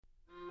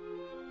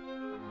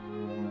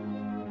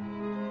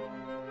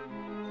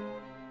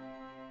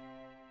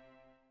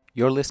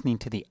You're listening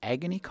to the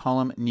Agony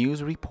Column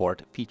News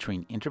Report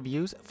featuring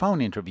interviews, phone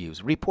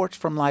interviews, reports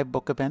from live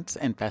book events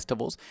and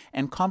festivals,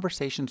 and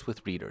conversations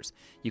with readers.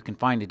 You can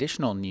find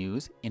additional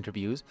news,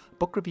 interviews,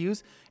 book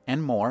reviews,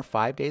 and more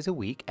 5 days a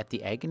week at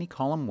the Agony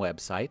Column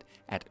website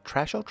at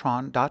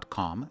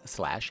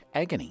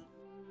trashotron.com/agony.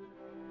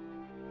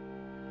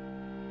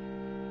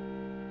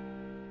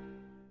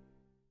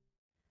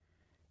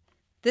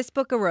 This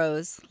book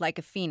arose, like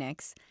a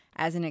phoenix,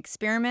 as an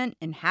experiment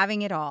in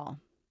having it all.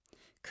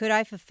 Could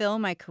I fulfill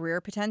my career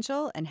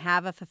potential and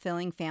have a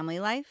fulfilling family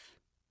life?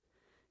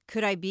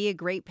 Could I be a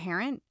great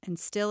parent and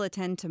still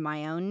attend to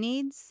my own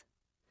needs?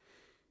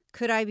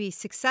 Could I be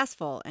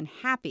successful and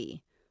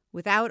happy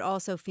without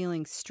also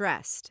feeling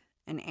stressed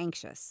and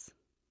anxious?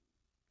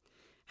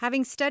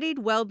 Having studied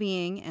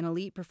well-being and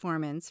elite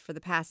performance for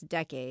the past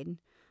decade,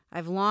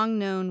 I've long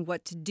known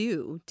what to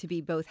do to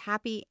be both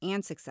happy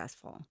and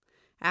successful.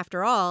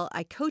 After all,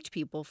 I coach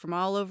people from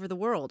all over the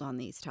world on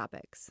these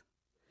topics.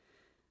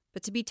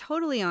 But to be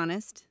totally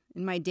honest,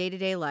 in my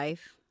day-to-day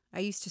life,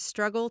 I used to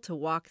struggle to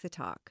walk the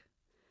talk.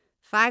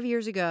 5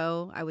 years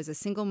ago, I was a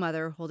single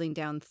mother holding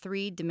down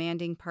 3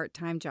 demanding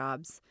part-time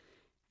jobs,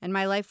 and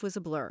my life was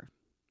a blur.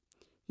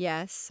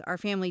 Yes, our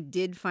family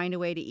did find a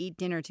way to eat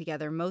dinner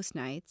together most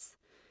nights,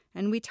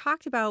 and we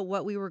talked about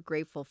what we were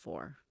grateful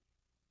for.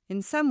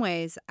 In some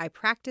ways, I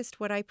practiced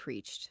what I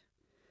preached.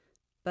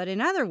 But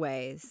in other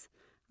ways,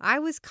 I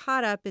was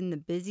caught up in the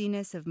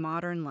busyness of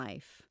modern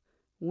life,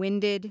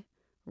 winded,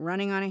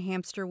 running on a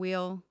hamster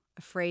wheel,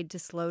 afraid to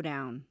slow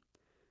down.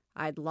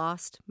 I'd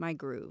lost my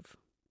groove.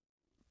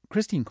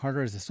 Christine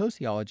Carter is a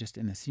sociologist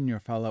and a senior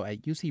fellow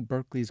at UC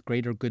Berkeley's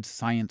Greater Good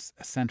Science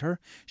Center.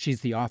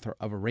 She's the author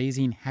of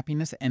Raising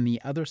Happiness and the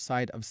Other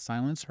Side of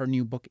Silence. Her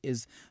new book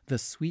is The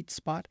Sweet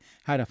Spot,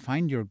 How to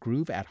Find Your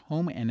Groove at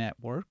Home and at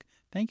Work.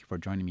 Thank you for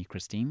joining me,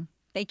 Christine.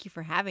 Thank you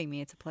for having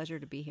me. It's a pleasure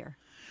to be here.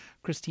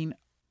 Christine,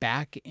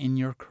 back in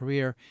your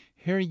career,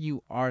 here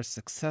you are, a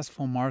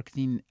successful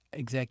marketing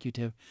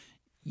executive.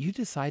 You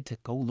decide to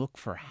go look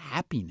for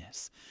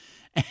happiness.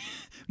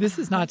 This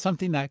is not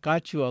something that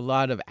got you a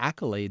lot of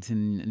accolades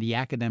in the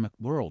academic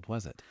world,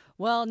 was it?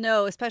 Well,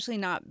 no, especially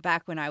not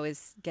back when I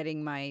was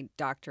getting my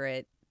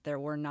doctorate.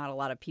 There were not a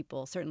lot of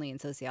people, certainly in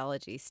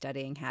sociology,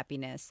 studying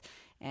happiness.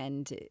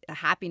 And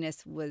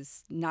happiness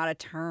was not a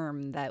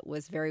term that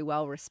was very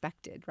well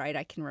respected, right?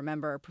 I can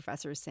remember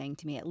professors saying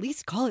to me, at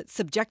least call it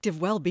subjective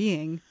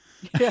well-being.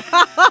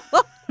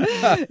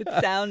 It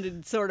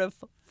sounded sort of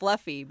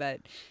fluffy,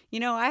 but,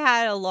 I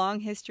had a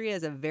long history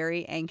as a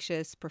very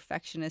anxious,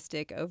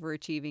 perfectionistic,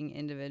 overachieving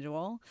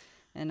individual.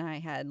 And I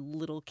had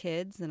little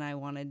kids, and I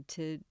wanted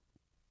to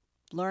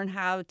learn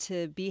how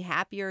to be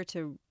happier,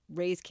 to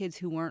raise kids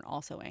who weren't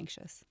also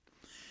anxious.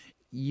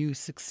 You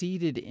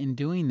succeeded in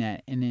doing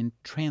that and in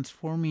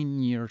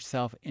transforming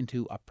yourself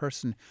into a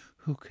person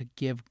who could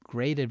give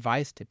great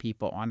advice to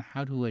people on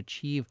how to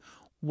achieve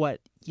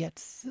what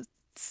yet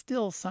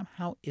still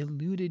somehow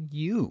eluded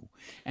you.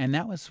 And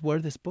that was where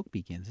this book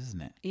begins,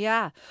 isn't it?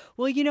 Yeah.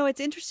 Well,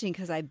 it's interesting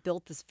because I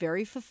built this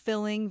very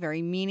fulfilling,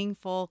 very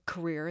meaningful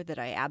career that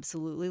I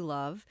absolutely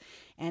love.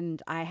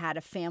 And I had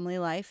a family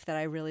life that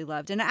I really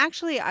loved. And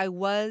actually, I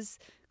was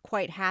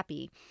quite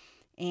happy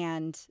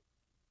and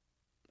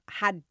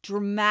had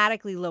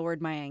dramatically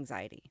lowered my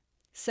anxiety.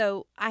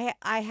 So I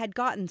had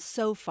gotten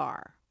so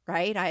far,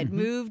 right? I had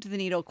moved the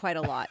needle quite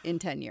a lot in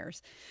 10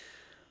 years.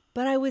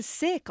 But I was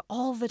sick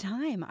all the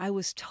time. I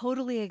was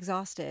totally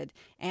exhausted,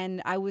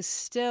 and I was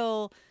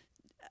still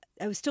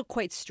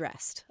quite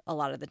stressed a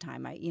lot of the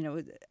time. I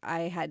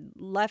had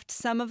left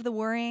some of the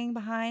worrying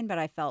behind, but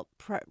I felt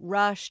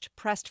rushed,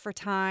 pressed for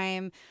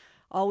time.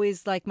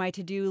 Always like my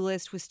to-do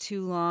list was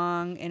too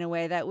long in a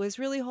way that was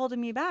really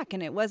holding me back.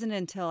 And it wasn't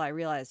until I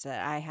realized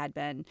that I had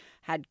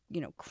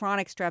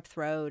chronic strep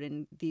throat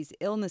and these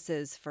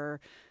illnesses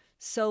for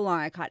so long.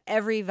 I caught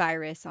every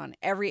virus on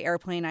every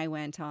airplane I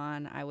went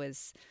on.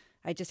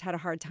 I just had a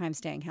hard time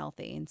staying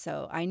healthy. And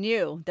so I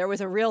knew there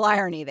was a real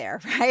irony there,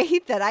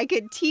 right? That I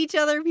could teach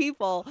other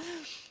people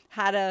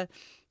how to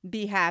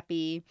be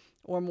happy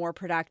or more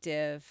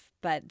productive,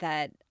 but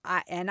that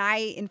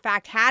I, in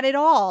fact, had it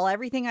all,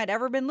 everything I'd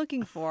ever been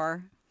looking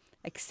for,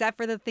 except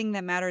for the thing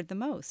that mattered the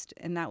most,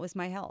 and that was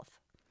my health.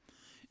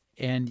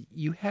 And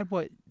you had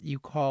what you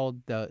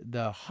called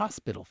the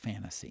hospital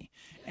fantasy.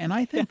 And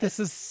I think this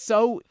is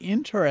so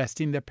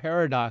interesting, the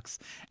paradox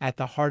at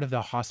the heart of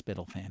the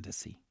hospital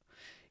fantasy.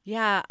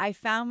 Yeah, I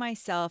found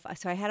myself,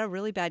 so I had a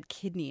really bad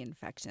kidney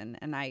infection,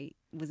 and I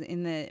was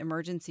in the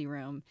emergency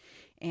room.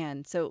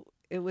 And so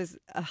it was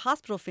a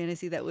hospital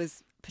fantasy that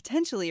was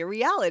potentially a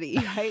reality,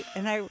 right?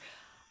 And I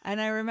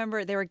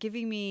remember they were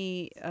giving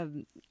me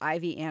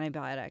IV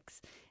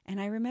antibiotics. And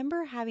I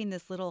remember having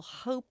this little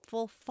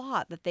hopeful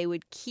thought that they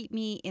would keep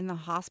me in the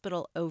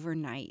hospital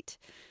overnight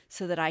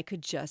so that I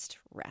could just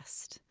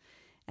rest.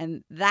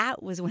 And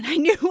that was when I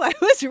knew I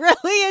was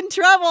really in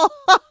trouble.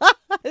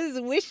 I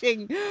was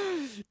wishing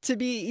to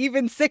be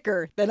even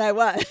sicker than I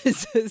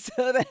was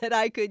so that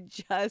I could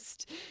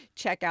just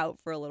check out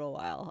for a little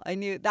while. I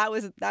knew that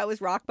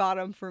was rock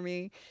bottom for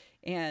me.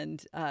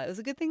 And it was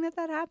a good thing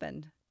that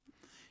happened.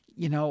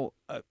 You know,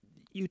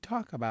 you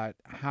talk about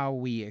how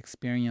we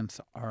experience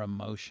our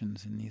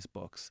emotions in these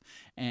books,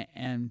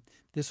 and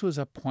this was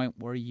a point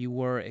where you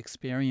were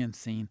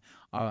experiencing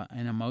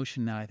an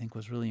emotion that I think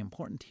was really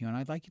important to you, and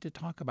I'd like you to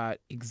talk about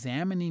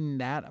examining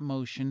that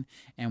emotion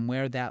and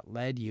where that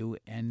led you,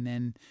 and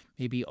then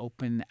maybe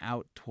open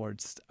out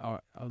towards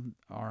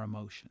our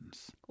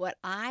emotions. What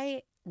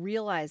I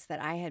realized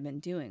that I had been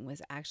doing was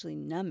actually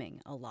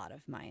numbing a lot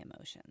of my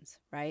emotions,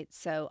 right?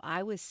 So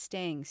I was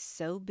staying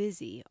so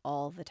busy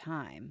all the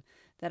time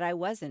that I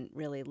wasn't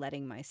really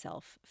letting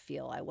myself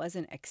feel. I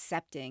wasn't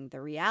accepting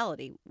the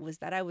reality was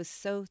that I was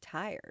so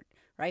tired,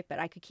 right? But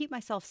I could keep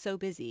myself so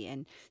busy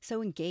and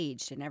so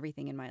engaged in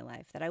everything in my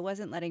life that I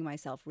wasn't letting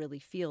myself really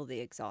feel the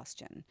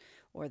exhaustion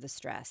or the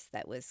stress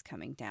that was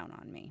coming down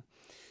on me.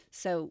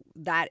 So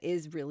that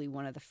is really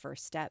one of the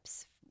first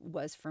steps,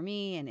 was for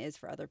me and is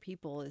for other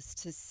people, is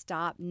to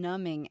stop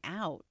numbing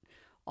out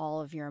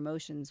all of your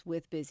emotions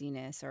with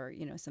busyness, or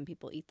some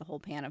people eat the whole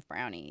pan of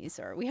brownies,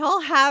 or we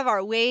all have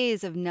our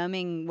ways of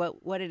numbing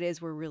what it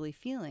is we're really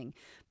feeling.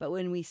 But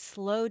when we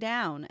slow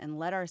down and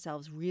let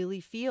ourselves really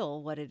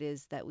feel what it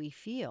is that we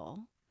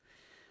feel,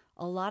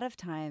 a lot of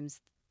times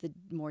the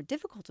more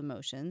difficult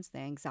emotions, the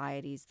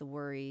anxieties, the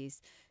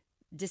worries,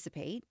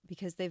 dissipate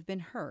because they've been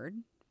heard,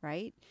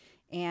 right?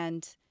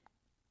 And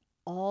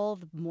all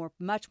the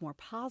much more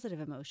positive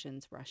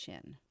emotions rush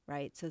in,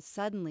 right? So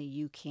suddenly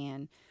you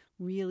can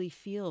really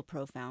feel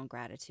profound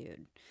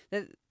gratitude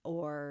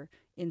or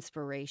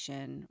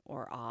inspiration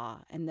or awe,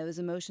 and those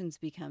emotions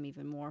become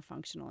even more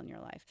functional in your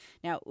life.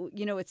 Now,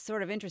 it's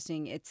sort of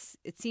interesting. It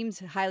seems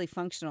highly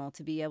functional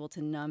to be able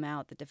to numb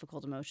out the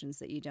difficult emotions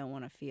that you don't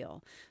want to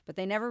feel, but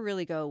they never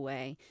really go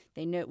away.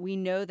 We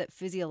know that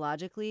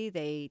physiologically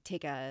they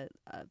take a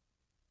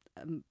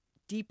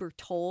deeper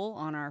toll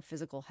on our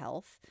physical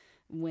health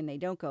when they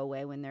don't go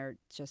away, when they're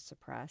just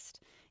suppressed.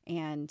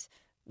 And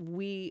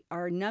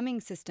our numbing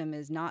system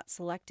is not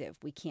selective.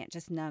 We can't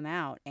just numb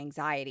out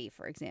anxiety,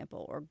 for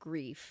example, or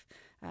grief.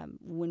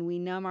 When we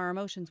numb our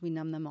emotions, we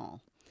numb them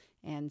all.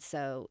 And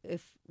so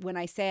when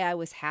I say I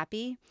was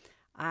happy,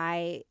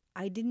 I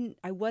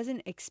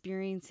wasn't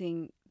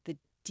experiencing the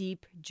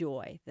deep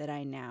joy that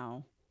I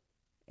now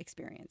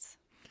experience.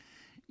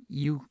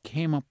 You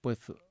came up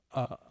with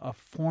a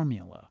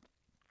formula,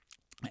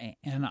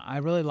 and I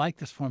really like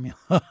this formula.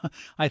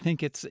 I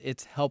think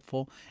it's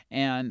helpful,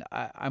 and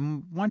I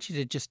want you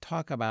to just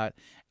talk about,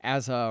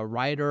 as a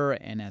writer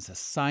and as a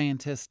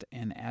scientist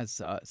and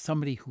as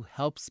somebody who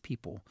helps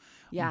people,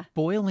 Yeah.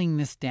 boiling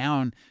this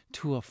down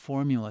to a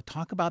formula.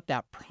 Talk about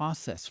that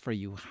process for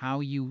you, how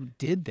you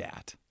did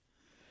that.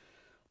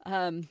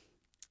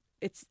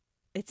 It's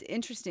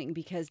interesting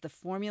because the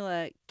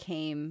formula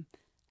came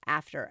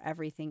after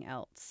everything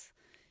else.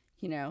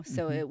 So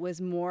Mm-hmm. it was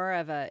more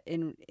of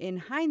in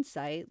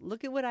hindsight,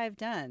 look at what I've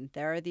done.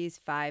 There are these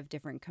 5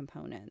 different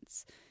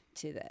components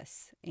to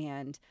this.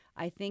 And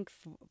I think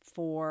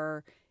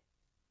for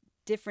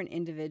different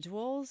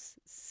individuals,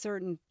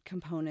 certain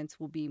components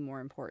will be more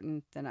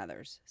important than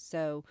others.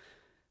 So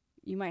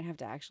you might have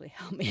to actually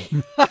help me.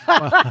 Well,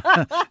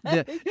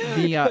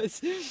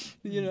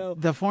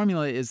 the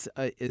formula is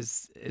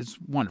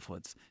wonderful.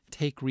 It's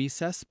take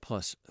recess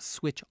plus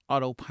switch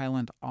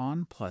autopilot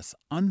on plus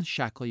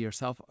unshackle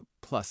yourself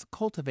plus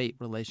cultivate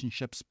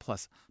relationships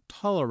plus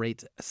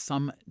tolerate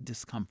some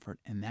discomfort,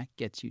 and that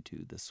gets you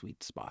to the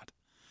sweet spot.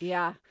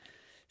 Yeah.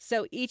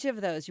 So each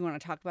of those, you want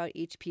to talk about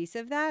each piece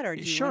of that, or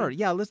do you Sure. want to...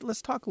 Yeah.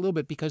 Let's talk a little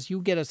bit, because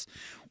you get us,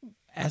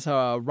 as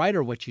a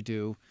writer, what you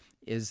do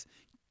is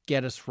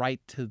get us right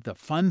to the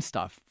fun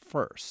stuff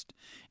first.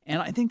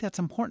 And I think that's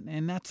important,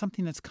 and that's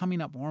something that's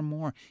coming up more and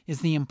more, is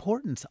the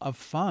importance of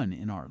fun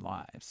in our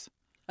lives.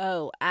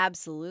 Oh,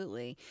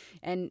 absolutely.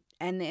 And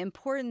the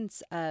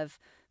importance of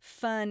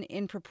fun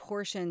in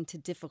proportion to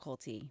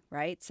difficulty,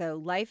 right? So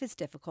life is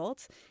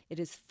difficult. It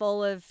is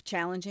full of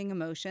challenging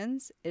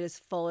emotions. It is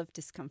full of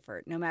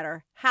discomfort. No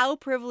matter how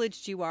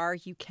privileged you are,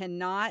 you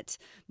cannot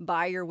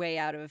buy your way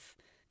out of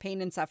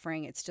pain and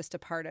suffering. It's just a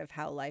part of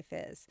how life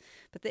is.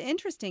 But the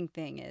interesting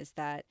thing is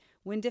that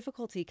when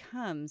difficulty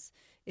comes,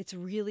 it's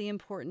really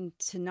important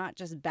to not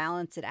just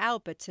balance it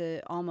out, but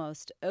to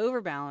almost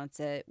overbalance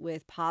it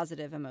with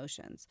positive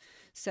emotions.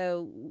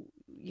 So,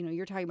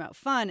 you're talking about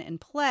fun and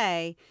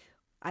play.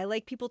 I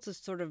like people to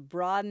sort of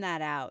broaden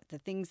that out. The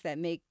things that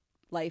make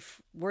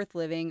life worth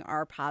living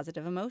are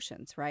positive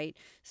emotions, right?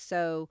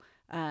 So,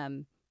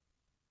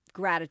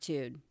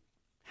 gratitude,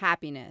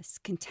 happiness,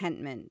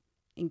 contentment,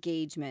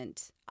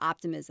 engagement,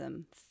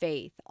 optimism,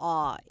 faith,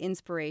 awe,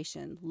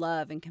 inspiration,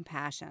 love, and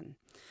compassion.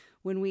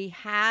 When we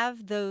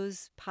have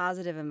those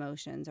positive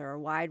emotions, or a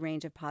wide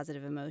range of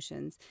positive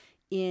emotions,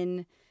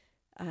 in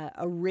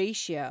a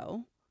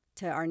ratio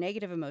to our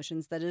negative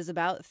emotions that is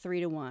about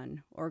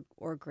 3-to-1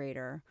 or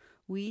greater,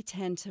 we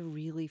tend to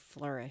really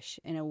flourish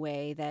in a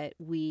way that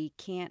we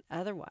can't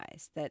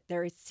otherwise. That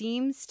there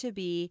seems to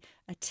be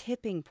a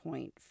tipping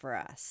point for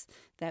us,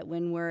 that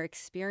when we're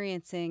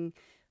experiencing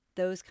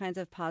those kinds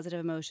of positive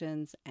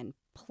emotions and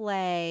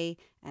play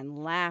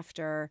and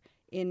laughter,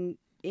 in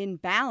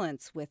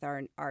balance with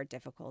our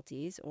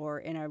difficulties, or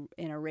in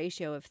a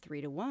ratio of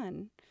 3 to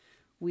 1,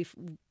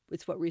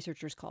 it's what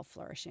researchers call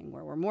flourishing,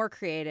 where we're more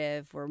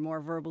creative, we're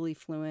more verbally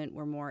fluent,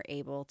 we're more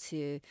able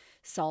to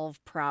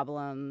solve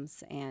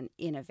problems and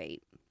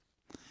innovate.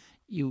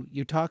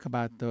 You talk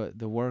about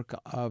the work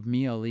of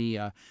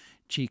Mialy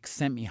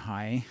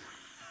Csikszentmihalyi.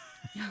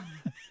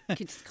 You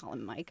can just call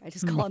him Mike. I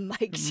just call him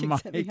Mike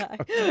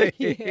Csikszentmihalyi.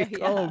 Okay.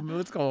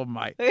 Let's call him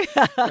Mike.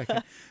 Okay.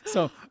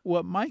 So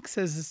what Mike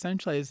says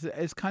essentially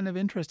is kind of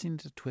interesting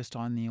to twist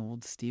on the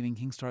old Stephen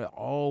King story.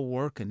 All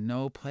work and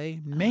no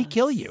play may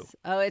kill you.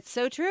 Oh, it's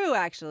so true,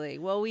 actually.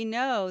 Well, we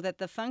know that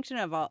the function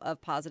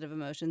of positive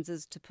emotions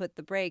is to put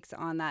the brakes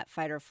on that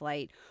fight or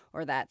flight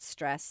or that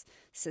stress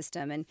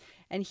system.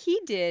 And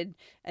he did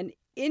an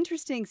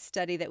interesting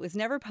study that was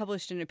never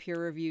published in a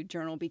peer-reviewed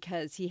journal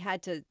because he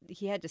had to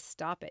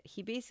stop it.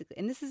 He basically,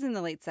 and this is in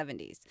the late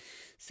 70s.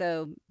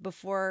 So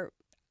before,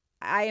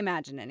 I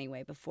imagine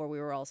anyway, before we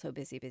were all so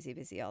busy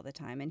all the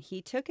time. And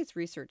he took his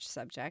research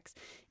subjects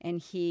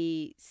and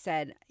he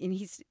said, and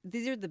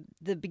these are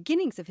the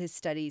beginnings of his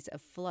studies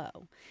of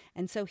flow.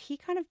 And so he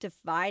kind of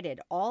divided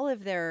all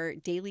of their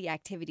daily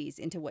activities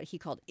into what he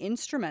called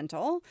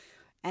instrumental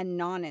and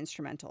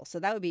non-instrumental. So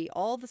that would be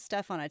all the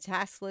stuff on a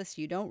task list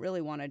you don't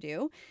really want to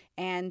do,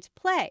 and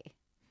play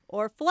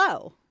or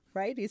flow,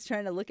 right? He's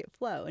trying to look at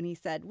flow. And he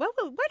said, what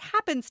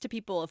happens to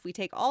people if we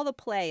take all the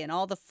play and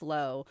all the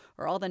flow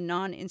or all the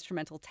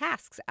non-instrumental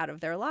tasks out of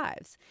their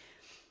lives?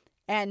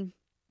 And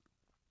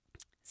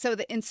so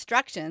the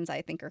instructions,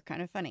 I think, are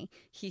kind of funny.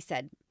 He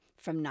said,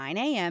 from 9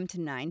 a.m.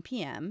 to 9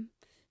 p.m.,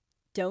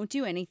 don't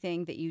do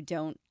anything that you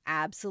don't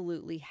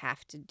absolutely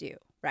have to do.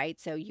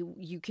 Right? So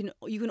you can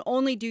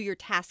only do your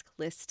task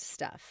list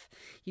stuff.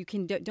 You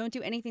don't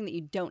do anything that you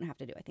don't have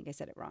to do. I think I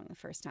said it wrong the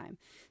first time.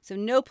 So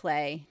no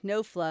play,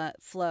 no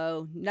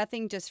flow,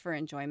 nothing just for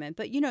enjoyment.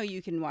 But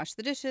you can wash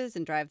the dishes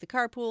and drive the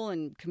carpool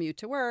and commute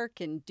to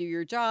work and do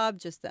your job,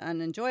 just the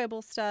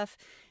unenjoyable stuff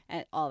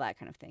and all that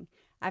kind of thing.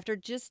 After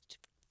just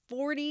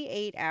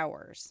 48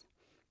 hours,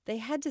 they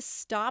had to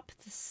stop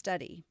the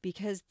study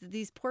because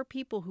these poor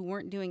people who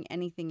weren't doing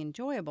anything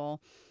enjoyable,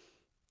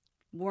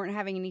 weren't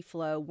having any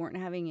flow, weren't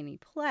having any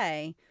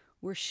play,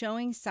 were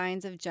showing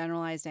signs of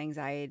generalized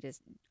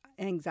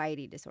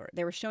anxiety disorder.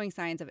 They were showing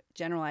signs of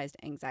generalized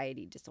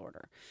anxiety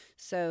disorder.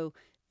 So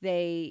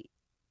their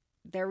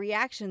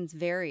reactions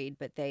varied,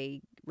 but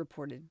they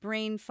reported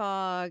brain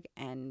fog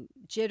and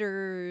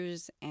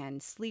jitters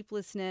and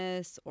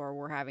sleeplessness, or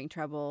were having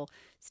trouble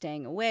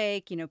staying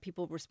awake.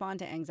 People respond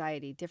to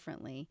anxiety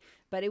differently,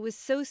 but it was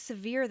so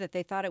severe that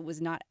they thought it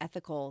was not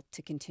ethical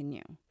to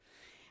continue.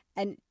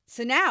 And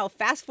so now,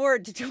 fast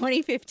forward to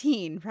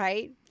 2015,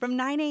 right? From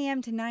 9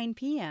 a.m. to 9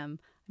 p.m.,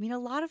 a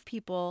lot of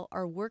people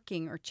are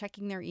working or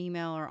checking their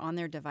email or on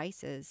their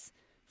devices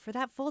for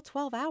that full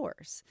 12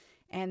 hours.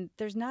 And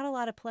there's not a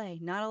lot of play.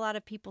 Not a lot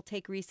of people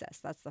take recess.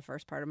 That's the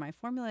first part of my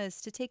formula, is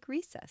to take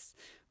recess,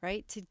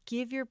 right? To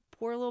give your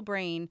poor little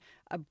brain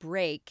a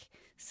break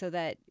so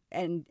that,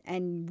 and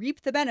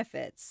reap the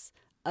benefits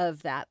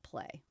of that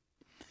play.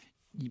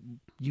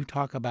 You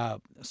talk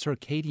about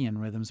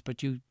circadian rhythms,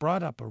 but you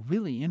brought up a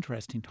really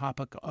interesting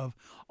topic of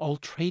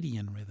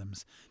ultradian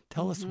rhythms.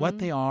 Tell us what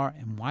they are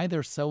and why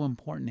they're so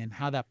important and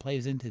how that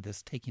plays into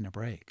this taking a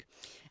break.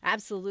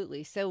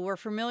 Absolutely. So we're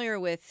familiar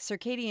with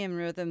circadian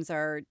rhythms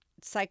are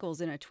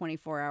cycles in a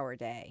 24-hour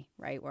day,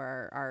 right,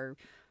 where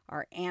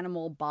our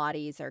animal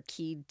bodies are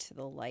keyed to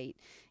the light.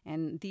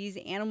 And these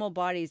animal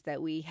bodies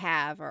that we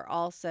have are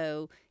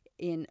also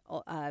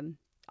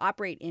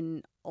operate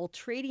in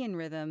ultradian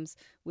rhythms,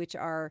 which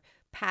are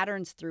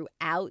patterns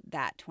throughout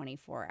that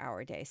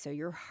 24-hour day. So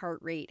your heart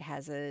rate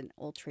has an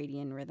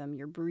ultradian rhythm,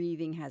 your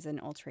breathing has an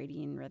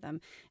ultradian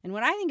rhythm. And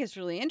what I think is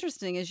really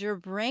interesting is your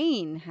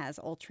brain has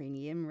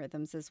ultradian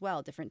rhythms as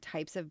well. Different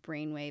types of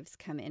brain waves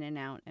come in and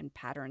out, and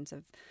patterns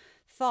of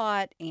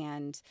thought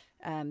and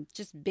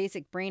just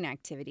basic brain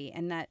activity.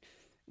 And that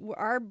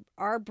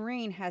our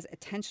brain has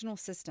attentional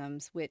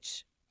systems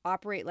which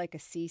operate like a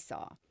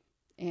seesaw.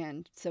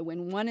 And so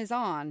when one is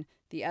on,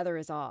 the other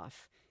is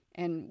off.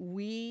 And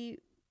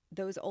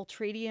those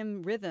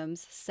ultradian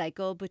rhythms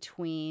cycle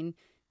between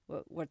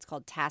what's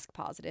called task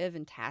positive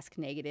and task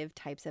negative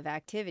types of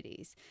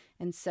activities.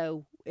 And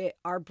so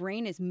our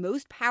brain is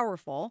most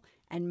powerful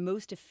and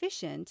most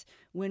efficient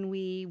when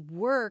we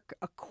work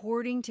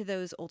according to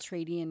those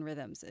ultradian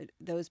rhythms,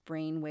 those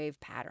brain wave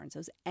patterns,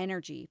 those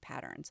energy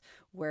patterns,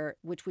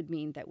 which would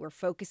mean that we're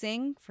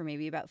focusing for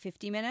maybe about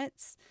 50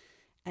 minutes.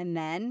 And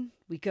then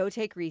we go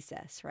take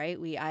recess, right?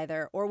 We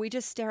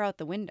just stare out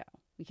the window.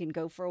 We can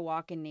go for a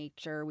walk in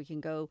nature. We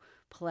can go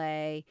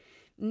play.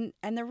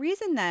 And the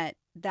reason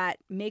that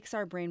makes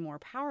our brain more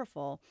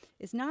powerful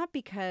is not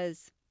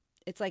because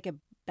it's like a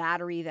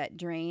battery that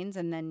drains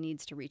and then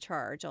needs to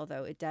recharge,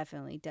 although it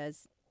definitely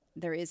does.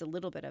 There is a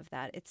little bit of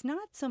that. It's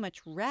not so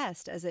much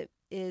rest as it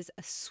is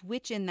a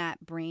switch in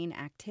that brain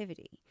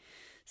activity.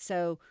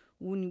 So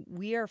when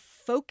we are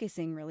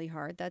focusing really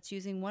hard, that's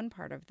using one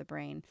part of the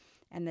brain.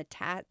 And the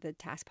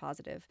task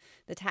positive,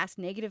 the task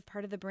negative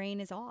part of the brain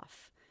is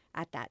off.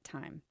 at that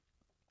time.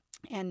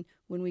 And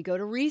when we go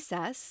to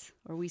recess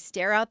or we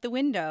stare out the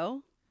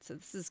window, so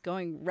this is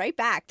going right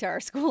back to our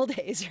school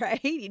days,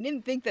 right? You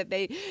didn't think that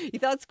you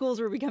thought schools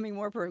were becoming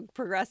more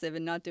progressive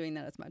and not doing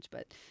that as much.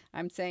 But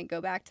I'm saying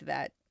go back to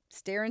that.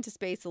 Stare into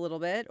space a little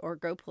bit or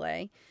go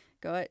play.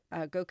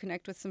 Go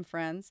connect with some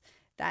friends.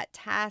 That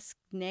task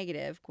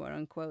negative, quote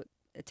unquote,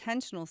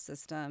 attentional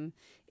system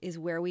is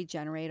where we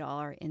generate all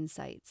our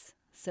insights.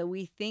 So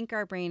we think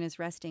our brain is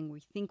resting.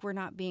 We think we're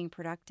not being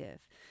productive.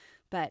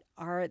 But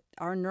our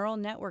neural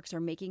networks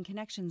are making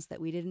connections that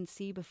we didn't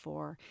see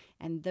before.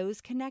 And those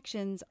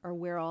connections are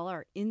where all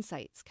our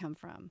insights come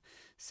from.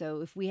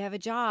 So if we have a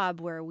job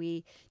where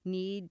we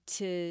need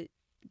to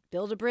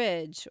build a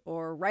bridge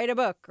or write a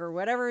book or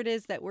whatever it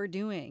is that we're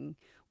doing,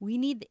 we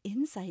need the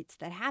insights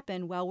that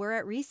happen while we're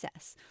at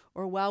recess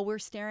or while we're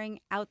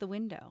staring out the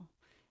window.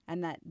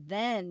 And that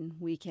then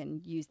we can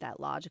use that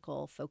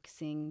logical,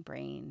 focusing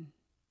brain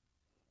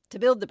to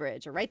build the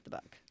bridge or write the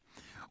book.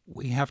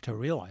 We have to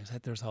realize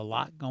that there's a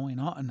lot going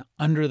on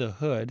under the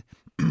hood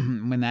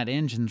when that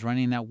engine's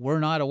running that we're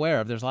not aware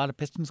of. There's a lot of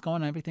pistons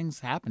going, everything's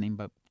happening,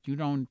 but you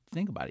don't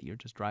think about it. You're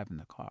just driving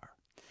the car.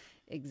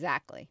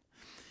 Exactly.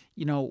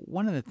 You know,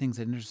 one of the things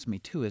that interests me,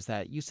 too, is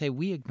that you say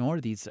we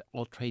ignore these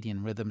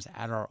ultradian rhythms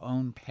at our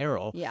own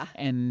peril. Yeah.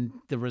 And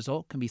the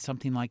result can be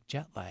something like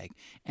jet lag.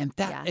 And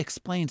that Yeah.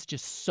 explains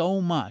just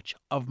so much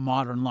of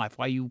modern life,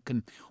 why you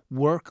can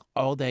work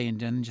all day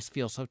and then just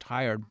feel so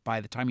tired by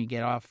the time you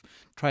get off,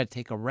 try to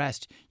take a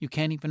rest. You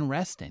can't even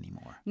rest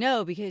anymore.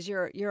 No, because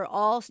you're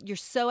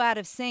so out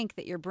of sync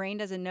that your brain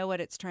doesn't know what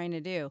it's trying to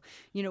do.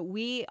 You know,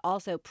 we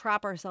also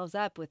prop ourselves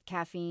up with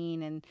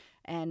caffeine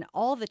and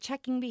all the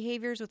checking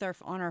behaviors with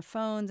on our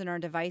phones and our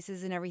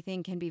devices and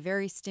everything can be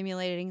very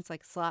stimulating. It's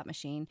like a slot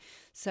machine.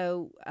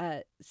 So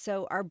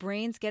our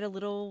brains get a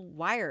little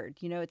wired.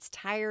 You know, it's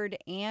tired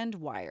and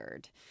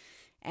wired.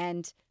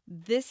 And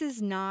this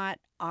is not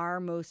our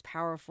most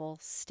powerful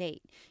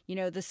state. You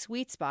know, the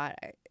sweet spot,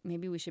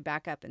 maybe we should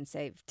back up and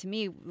say, to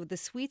me, the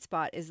sweet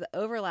spot is the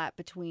overlap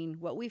between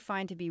what we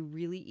find to be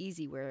really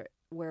easy,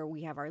 where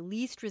we have our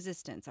least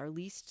resistance, our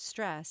least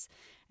stress,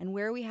 and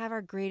where we have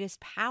our greatest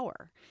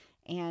power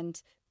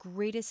and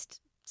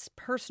greatest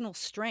personal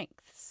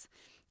strengths.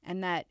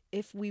 And that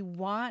if we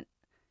want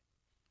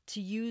to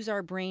use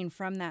our brain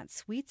from that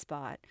sweet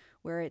spot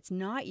where it's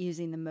not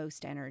using the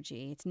most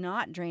energy, it's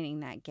not draining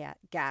that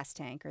gas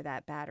tank or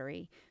that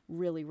battery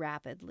really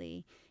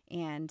rapidly,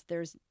 and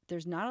there's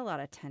not a lot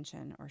of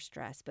tension or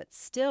stress, but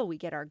still we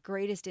get our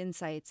greatest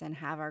insights and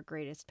have our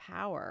greatest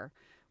power,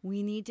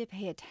 we need to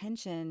pay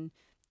attention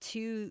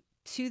to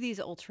these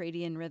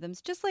ultradian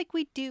rhythms, just like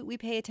we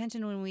pay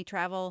attention when we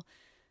travel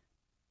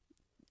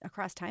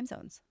across time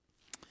zones.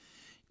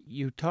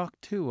 You talk,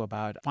 too,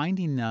 about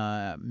finding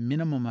the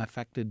minimum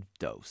effective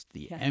dose,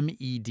 the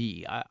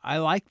MED. I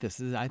like this.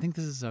 I think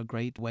this is a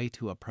great way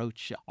to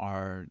approach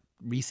our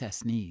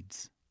recess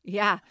needs.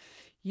 Yeah.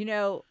 You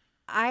know,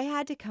 I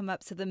had to come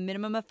up. So the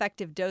minimum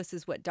effective dose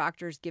is what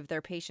doctors give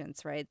their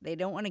patients, right? They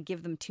don't want to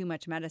give them too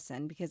much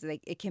medicine because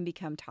it can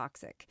become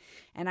toxic.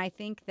 And I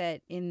think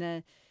that in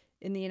the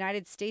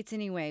United States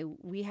anyway,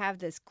 we have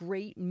this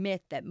great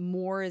myth that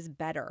more is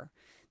better,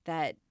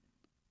 that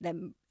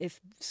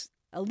if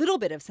a little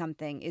bit of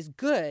something is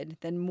good,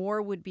 then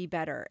more would be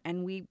better.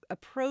 And we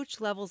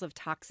approach levels of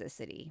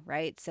toxicity,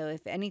 right? So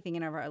if anything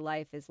in our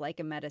life is like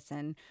a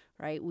medicine,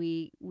 right,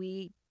 we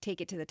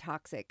take it to the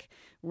toxic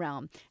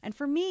realm. And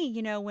for me,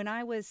 you know, when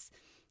I was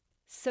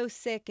so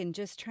sick and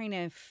just trying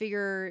to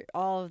figure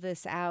all of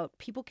this out,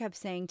 people kept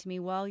saying to me,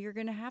 well, you're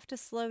going to have to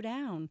slow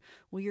down.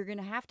 Well, you're going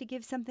to have to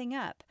give something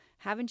up.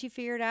 Haven't you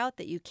figured out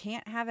that you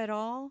can't have it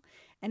all?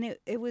 And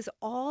it was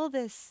all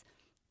this,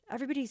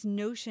 everybody's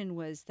notion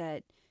was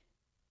that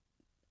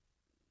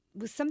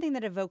was something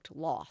that evoked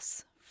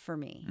loss for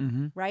me,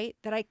 right?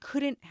 That I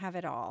couldn't have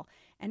it all.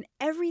 And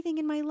everything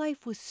in my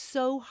life was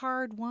so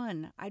hard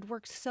won. I'd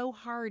worked so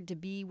hard to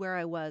be where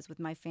I was with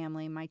my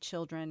family and my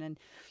children and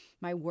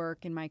my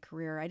work and my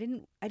career. I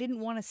didn't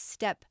want to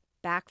step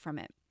back from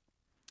it.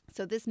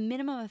 So this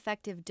minimum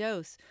effective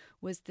dose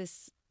was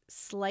this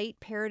slight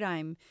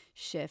paradigm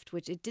shift,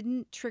 which it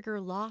didn't trigger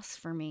loss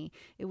for me.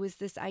 It was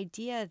this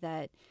idea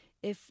that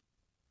if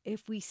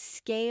we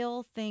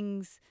scale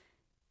things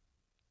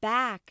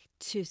back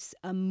to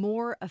a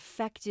more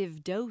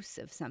effective dose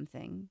of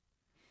something,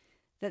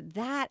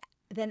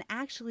 then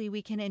actually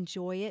we can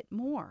enjoy it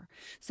more.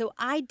 So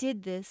I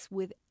did this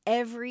with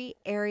every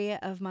area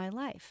of my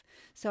life.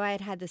 So I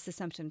had this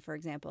assumption, for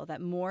example,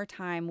 that more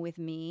time with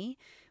me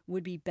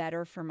would be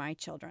better for my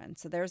children.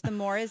 So there's the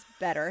more is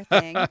better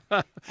thing.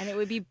 And it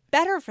would be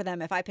better for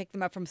them if I picked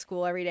them up from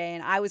school every day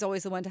and I was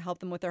always the one to help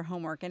them with their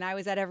homework and I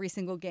was at every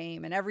single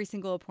game and every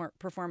single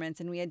performance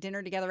and we had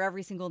dinner together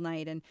every single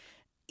night. And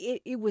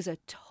it was a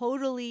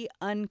totally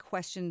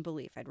unquestioned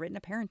belief. I'd written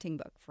a parenting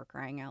book, for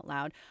crying out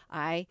loud.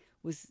 I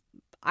was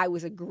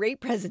a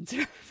great presence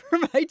for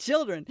my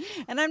children.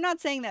 And I'm not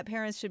saying that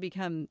parents should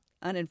become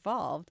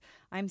uninvolved.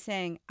 I'm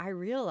saying I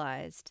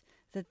realized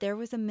that there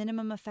was a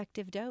minimum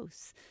effective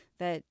dose,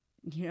 that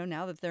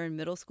now that they're in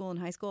middle school and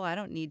high school, I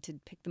don't need to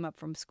pick them up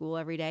from school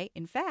every day.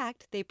 In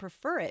fact, they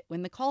prefer it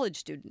when the college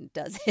student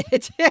does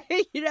it,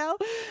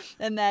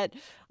 and that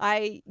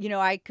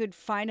I could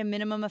find a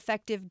minimum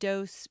effective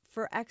dose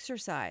for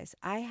exercise.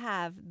 I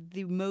have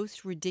the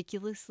most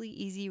ridiculously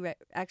easy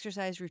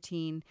exercise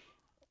routine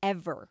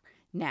ever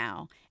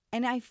now.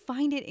 And I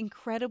find it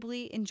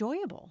incredibly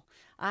enjoyable.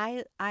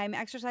 I'm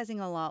exercising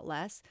a lot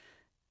less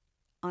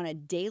on a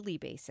daily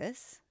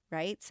basis,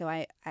 right? So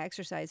I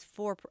exercise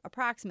for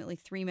approximately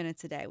 3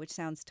 minutes a day, which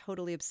sounds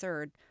totally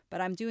absurd,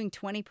 but I'm doing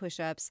 20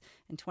 push-ups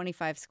and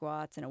 25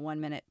 squats and a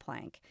 1-minute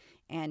plank.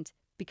 And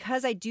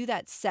because I do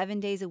that 7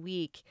 days a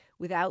week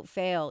without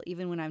fail,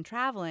 even when I'm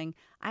traveling,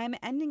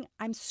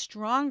 I'm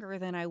stronger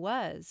than I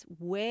was,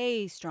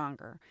 way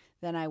stronger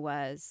than I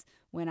was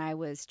when I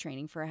was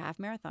training for a half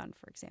marathon,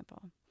 for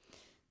example,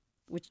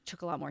 which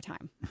took a lot more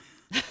time.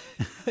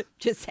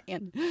 Just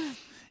saying.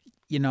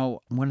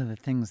 One of the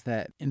things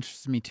that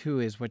interests me too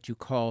is what you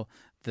call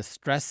the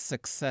stress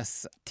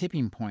success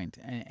tipping point.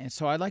 And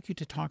so I'd like you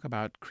to talk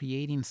about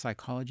creating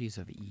psychologies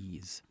of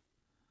ease.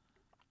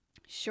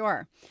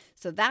 Sure.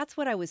 So that's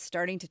what I was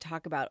starting to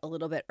talk about a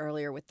little bit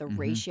earlier with the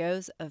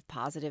ratios of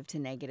positive to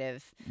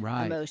negative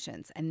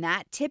emotions. And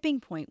that tipping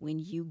point, when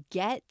you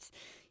get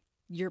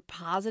your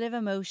positive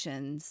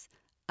emotions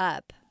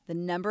up, the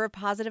number of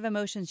positive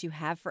emotions you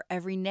have for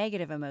every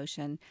negative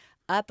emotion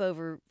up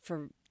over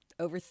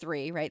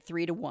 3, right?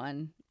 3 to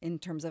 1 in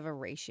terms of a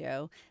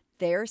ratio,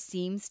 there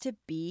seems to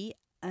be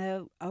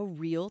a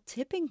real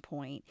tipping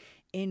point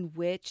in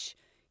which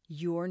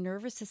your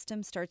nervous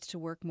system starts to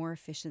work more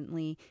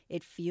efficiently.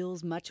 It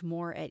feels much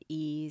more at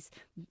ease.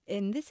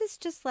 And this is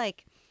just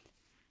like,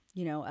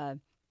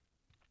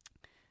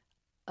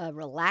 a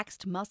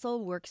relaxed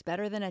muscle works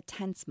better than a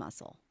tense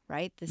muscle,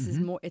 right? This is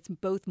more, it's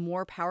both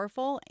more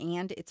powerful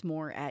and it's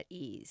more at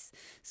ease.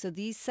 So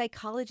these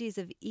psychologies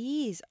of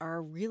ease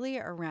are really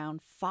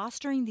around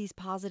fostering these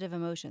positive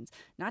emotions,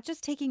 not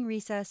just taking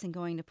recess and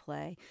going to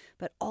play,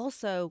 but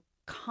also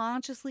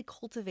consciously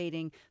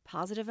cultivating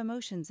positive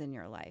emotions in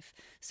your life.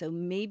 So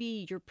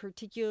maybe you're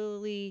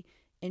particularly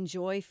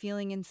enjoy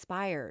feeling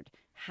inspired,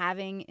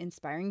 having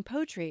inspiring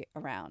poetry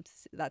around.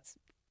 That's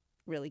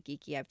really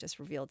geeky. I've just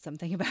revealed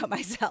something about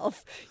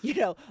myself.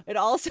 It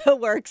also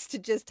works to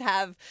just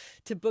have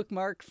to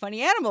bookmark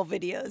funny animal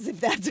videos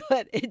if that's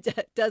what it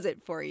does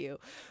it for you,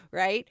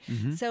 right?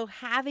 So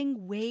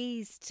having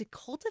ways to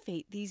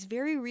cultivate these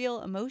very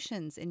real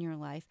emotions in your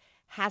life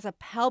has a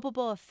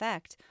palpable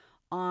effect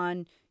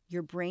on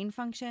your brain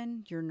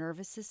function, your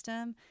nervous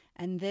system,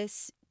 and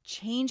this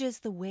changes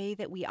the way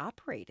that we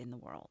operate in the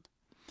world.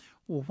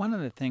 Well, one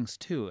of the things,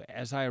 too,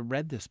 as I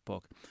read this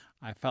book,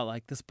 I felt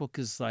like this book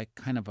is like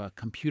kind of a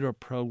computer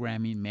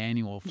programming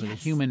manual for the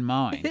human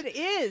mind. It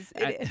is.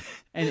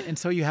 And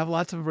so you have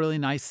lots of really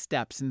nice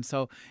steps. And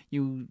so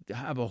you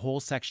have a whole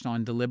section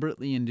on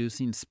deliberately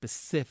inducing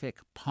specific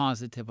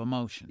positive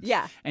emotions.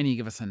 Yeah. And you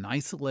give us a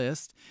nice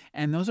list.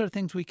 And those are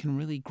things we can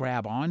really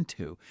grab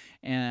onto.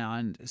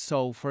 And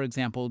so, for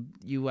example,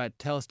 you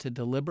tell us to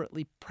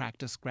deliberately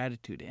practice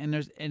gratitude. And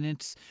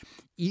it's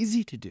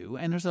easy to do.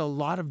 And there's a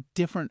lot of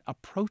different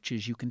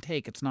approaches you can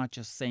take. It's not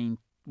just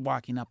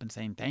walking up and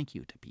saying thank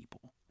you to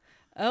people.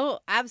 Oh,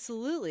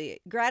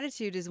 absolutely.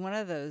 Gratitude is one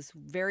of those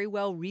very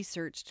well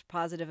researched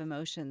positive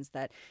emotions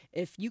that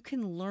if you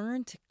can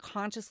learn to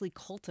consciously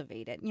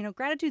cultivate it,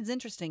 gratitude's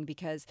interesting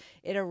because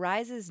it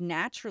arises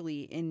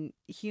naturally in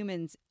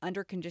humans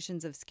under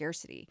conditions of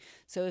scarcity.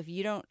 So if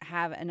you don't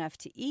have enough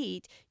to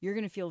eat, you're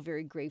going to feel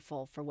very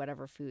grateful for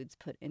whatever food's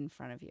put in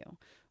front of you,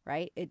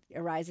 right? It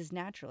arises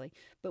naturally.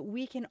 But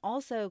we can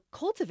also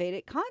cultivate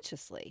it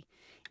consciously.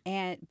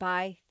 And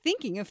by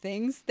thinking of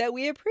things that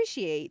we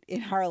appreciate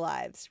in our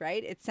lives,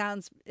 right? It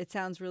sounds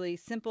really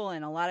simple,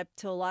 and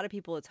to a lot of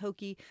people it's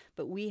hokey,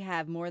 but we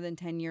have more than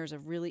 10 years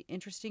of really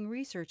interesting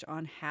research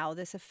on how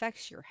this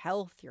affects your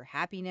health, your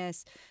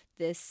happiness,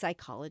 this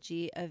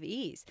psychology of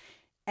ease.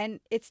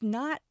 And it's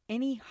not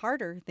any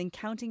harder than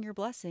counting your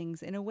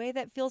blessings in a way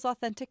that feels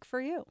authentic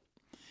for you.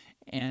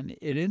 And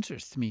it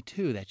interests me,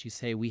 too, that you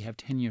say we have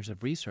 10 years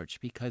of research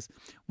because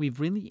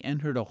we've really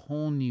entered a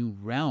whole new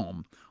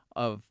realm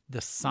of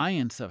the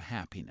science of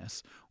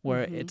happiness,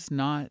 where it's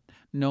no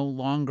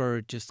longer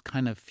just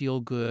kind of feel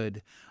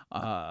good,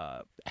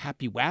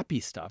 happy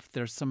wappy stuff.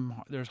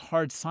 There's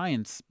hard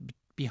science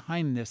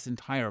behind this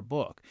entire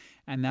book,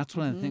 and that's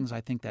one of the things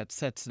I think that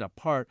sets it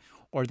apart,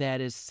 or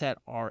that has set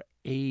our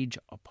age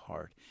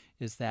apart,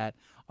 is that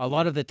a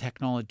lot of the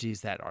technologies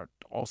that are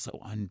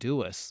also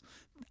undo us,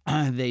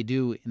 they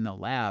do in the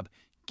lab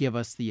give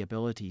us the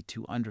ability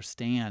to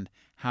understand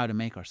how to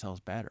make ourselves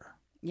better.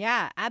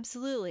 Yeah,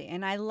 absolutely.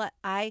 And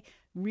I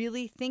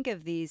really think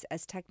of these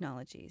as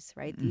technologies,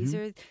 right? These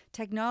are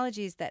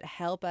technologies that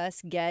help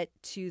us get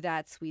to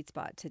that sweet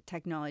spot, to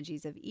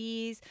technologies of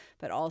ease,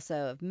 but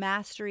also of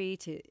mastery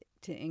to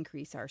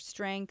increase our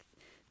strength.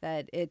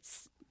 That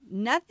it's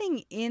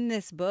nothing in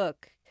this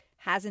book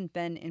hasn't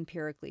been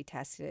empirically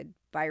tested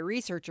by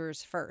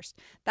researchers first.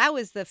 That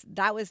was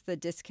the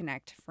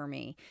disconnect for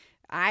me.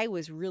 I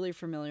was really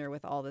familiar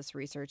with all this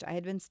research. I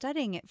had been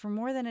studying it for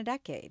more than a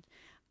decade,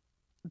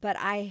 but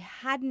I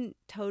hadn't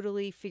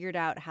totally figured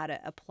out how to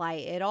apply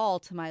it all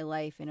to my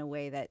life in a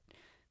way that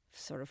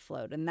sort of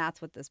flowed. And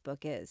that's what this book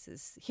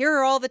is here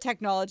are all the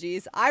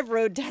technologies. I've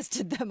road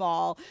tested them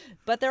all,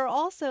 but they're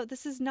also,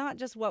 this is not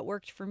just what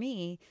worked for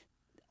me.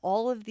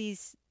 All of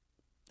these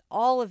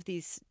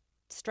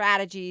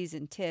strategies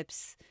and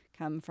tips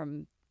come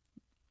from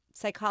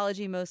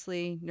psychology,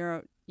 mostly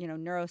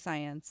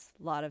neuroscience,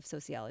 a lot of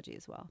sociology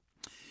as well.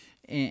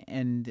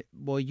 And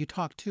well, you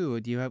talk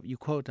too. You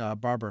quote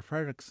Barbara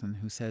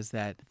Fredrickson, who says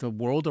that the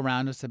world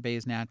around us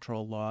obeys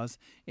natural laws.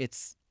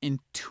 It's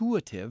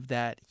intuitive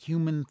that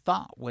human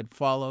thought would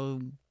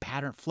follow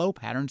flow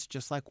patterns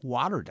just like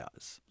water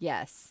does.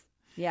 Yes,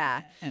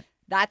 yeah, And,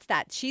 that's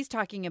that. She's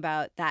talking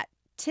about that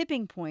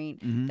tipping point,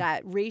 mm-hmm.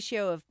 that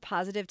ratio of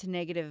positive to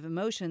negative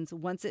emotions.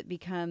 Once it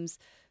becomes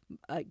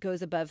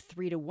goes above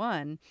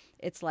 3-1,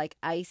 it's like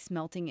ice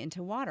melting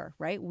into water,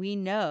 right? We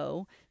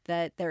know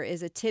that there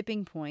is a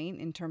tipping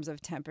point in terms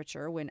of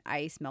temperature when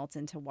ice melts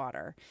into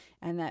water.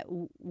 And that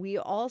we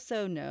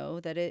also know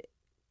that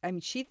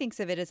she thinks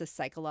of it as a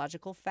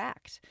psychological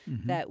fact,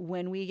 Mm-hmm. that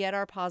when we get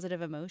our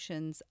positive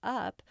emotions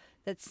up,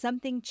 that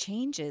something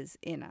changes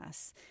in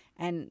us.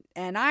 And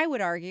I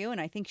would argue,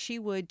 and I think she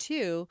would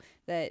too,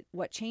 that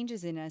what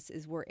changes in us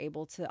is we're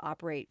able to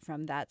operate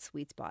from that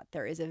sweet spot.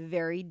 There is a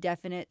very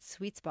definite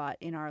sweet spot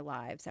in our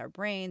lives, our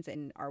brains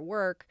and our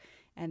work,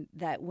 and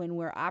that when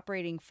we're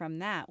operating from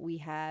that, we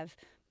have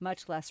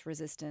much less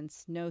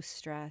resistance, no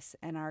stress,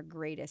 and our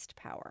greatest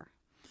power.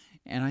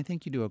 And I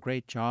think you do a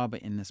great job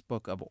in this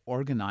book of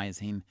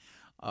organizing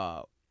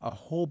a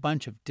whole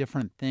bunch of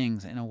different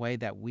things in a way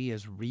that we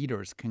as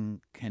readers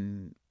can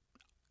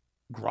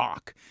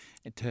grok.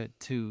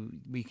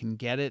 We can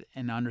get it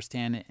and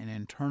understand it and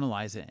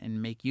internalize it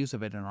and make use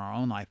of it in our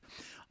own life.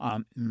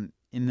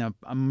 In the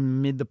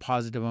amid the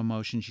positive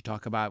emotions you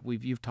talk about,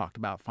 you've talked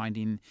about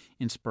finding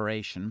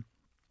inspiration.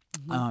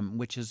 Mm-hmm.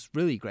 Which is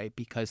really great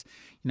because,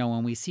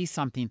 when we see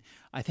something,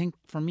 I think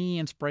for me,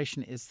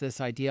 inspiration is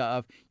this idea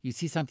of you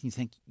see something, you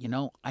think,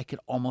 I could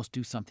almost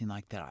do something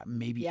like that.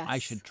 Maybe I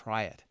should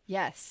try it.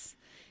 Yes.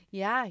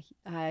 Yeah.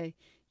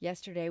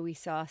 Yesterday we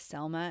saw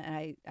Selma,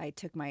 and I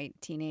took my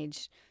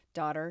teenage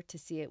daughter to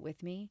see it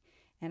with me.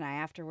 And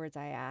afterwards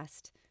I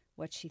asked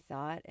what she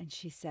thought. And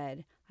she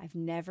said, I've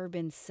never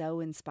been so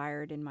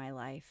inspired in my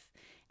life.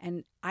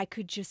 And I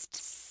could just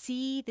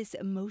see this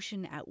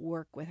emotion at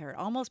work with her. It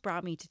almost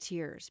brought me to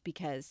tears,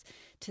 because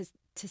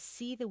to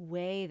see the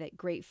way that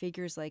great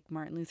figures like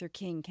Martin Luther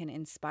King can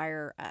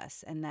inspire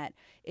us, and that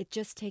it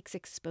just takes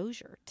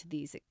exposure to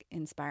these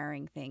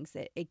inspiring things,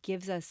 that it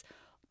gives us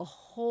a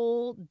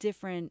whole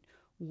different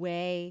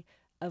way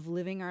of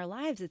living our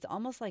lives. It's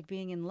almost like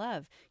being in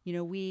love.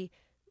 We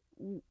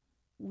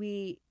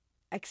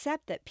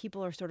accept that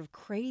people are sort of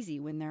crazy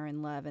when they're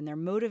in love, and they're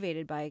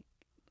motivated by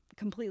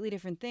completely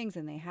different things,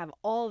 and they have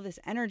all of this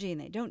energy, and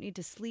they don't need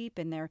to sleep,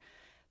 and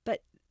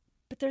but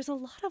there's a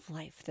lot of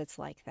life that's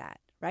like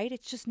that, right?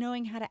 It's just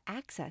knowing how to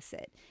access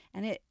it,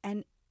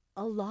 and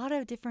a lot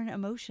of different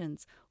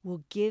emotions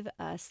will give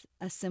us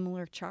a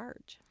similar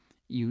charge.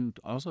 You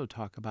also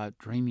talk about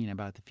dreaming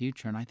about the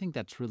future, and I think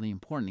that's really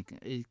important.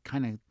 It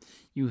kind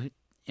of,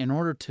 in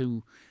order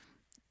to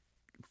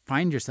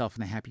find yourself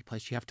in a happy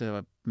place, you have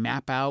to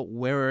map out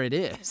where it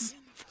is in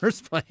the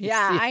first place.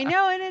 Yeah, I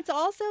know. And it's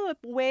also a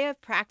way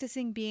of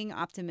practicing being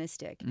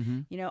optimistic.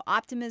 Mm-hmm.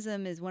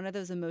 Optimism is one of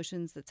those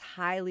emotions that's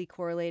highly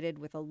correlated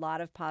with a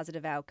lot of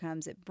positive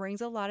outcomes. It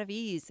brings a lot of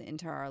ease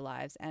into our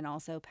lives, and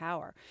also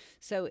power.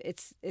 So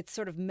it's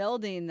sort of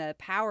melding the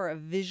power of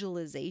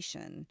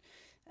visualization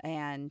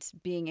and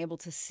being able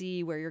to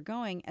see where you're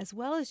going, as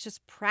well as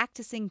just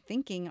practicing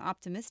thinking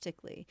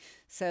optimistically.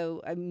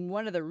 So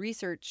one of the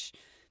research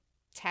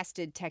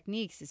tested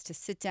techniques is to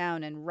sit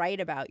down and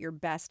write about your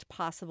best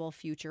possible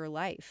future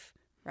life,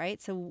 right?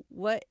 So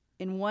what,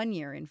 in 1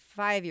 year, in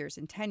 5 years,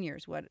 in 10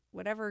 years,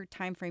 whatever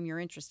time frame you're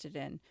interested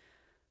in,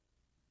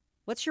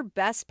 what's your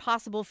best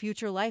possible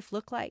future life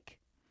look like,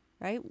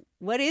 right?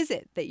 What is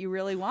it that you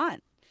really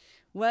want?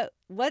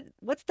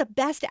 What's the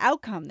best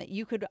outcome that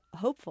you could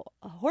hope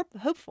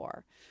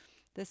for?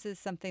 This is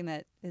something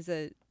that is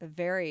a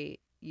very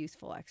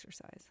useful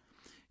exercise.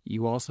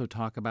 You also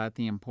talk about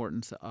the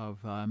importance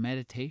of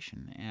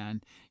meditation,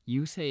 and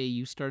you say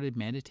you started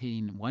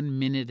meditating 1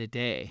 minute a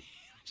day.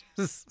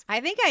 I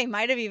think I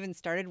might have even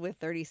started with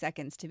 30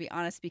 seconds, to be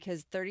honest,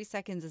 because 30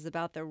 seconds is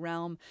about the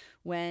realm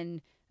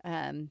when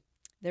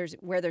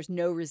there's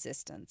no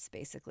resistance,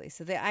 basically.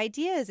 So the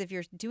idea is, if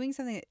you're doing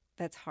something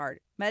that's hard,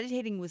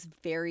 meditating was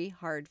very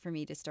hard for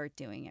me to start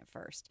doing at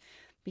first,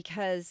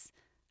 because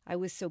I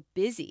was so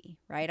busy,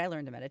 right? I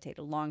learned to meditate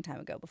a long time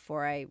ago,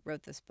 before I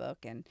wrote this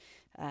book. And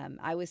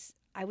I was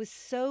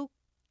so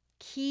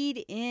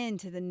keyed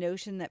into the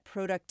notion that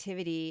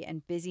productivity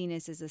and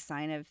busyness is a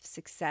sign of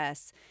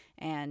success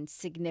and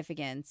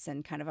significance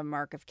and kind of a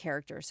mark of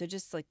character. So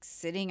just like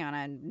sitting on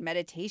a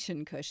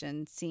meditation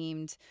cushion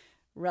seemed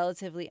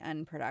relatively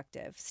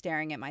unproductive,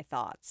 staring at my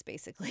thoughts,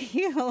 basically,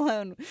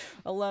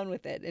 alone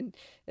with it.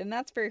 And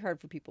that's very hard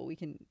for people. We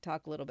can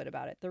talk a little bit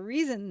about it. The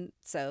reason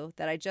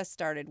that I just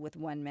started with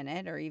 1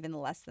 minute, or even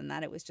less than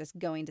that, it was just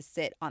going to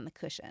sit on the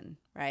cushion,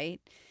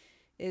 right?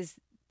 Is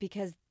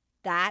because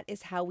that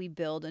is how we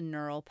build a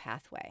neural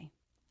pathway,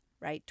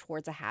 right,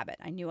 towards a habit.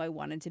 I knew I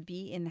wanted to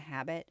be in the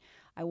habit.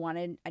 I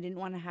didn't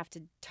want to have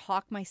to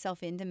talk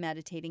myself into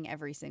meditating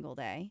every single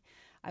day.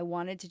 I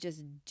wanted to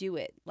just do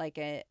it like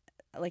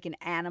an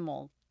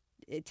animal.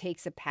 It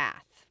takes a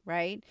path,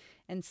 right?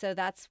 And so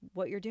that's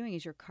what you're doing,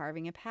 is you're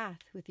carving a path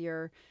with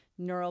your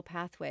neural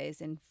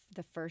pathways. And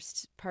the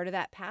first part of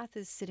that path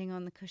is sitting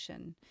on the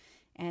cushion.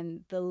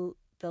 And the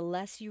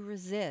less you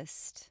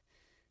resist,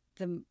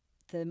 the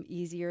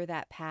easier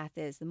that path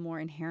is, the more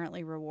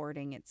inherently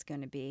rewarding it's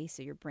going to be.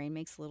 So your brain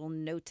makes a little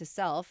note to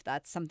self.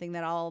 That's something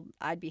that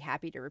I'd be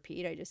happy to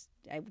repeat.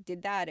 I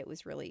did that. It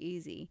was really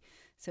easy.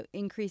 So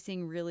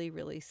increasing really,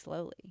 really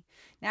slowly.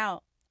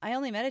 Now, I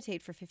only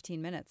meditate for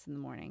 15 minutes in the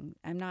morning.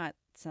 I'm not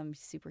some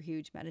super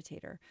huge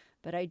meditator,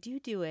 but I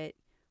do it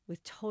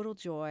with total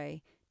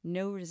joy,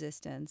 no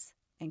resistance,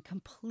 and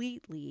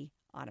completely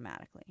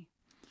automatically.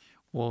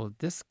 Well,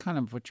 this kind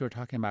of what you were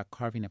talking about,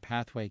 carving a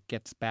pathway,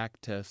 gets back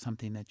to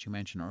something that you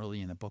mentioned early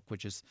in the book,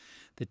 which is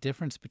the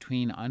difference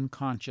between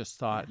unconscious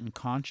thought and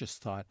conscious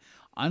thought.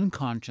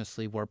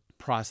 Unconsciously, we're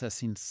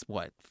processing,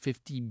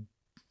 50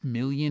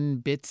 million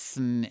bits,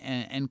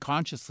 and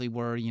consciously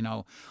we're,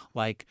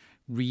 like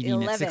reading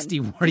 11. at 60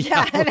 words.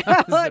 Yeah,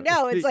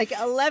 no, it's like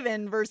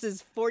 11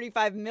 versus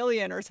 45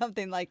 million or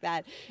something like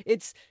that.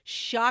 It's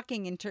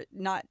shocking,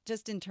 not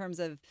just in terms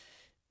of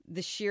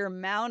the sheer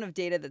amount of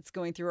data that's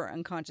going through our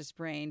unconscious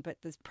brain,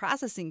 but this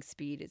processing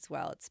speed as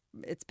well.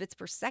 It's bits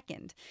per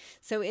second.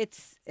 So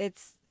it's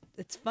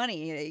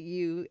funny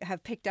you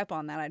have picked up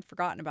on that. I'd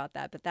forgotten about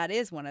that, but that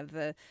is one of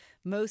the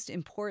most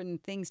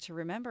important things to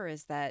remember,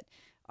 is that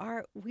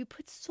we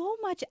put so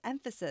much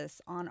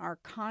emphasis on our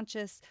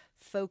conscious,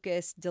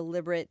 focused,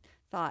 deliberate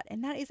thought.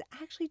 And that is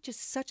actually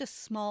just such a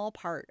small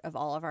part of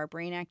all of our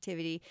brain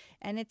activity.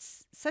 And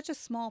it's such a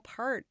small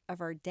part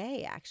of our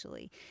day,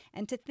 actually.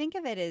 And to think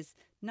of it as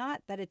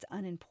not that it's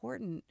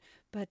unimportant,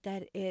 but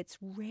that it's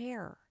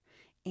rare.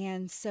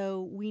 And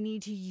so we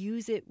need to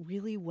use it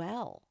really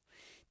well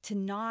to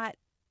not,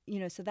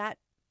 so that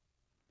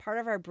part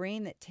of our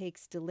brain that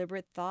takes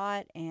deliberate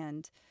thought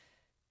and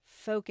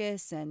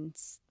focus and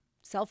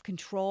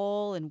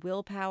self-control and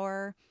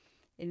willpower,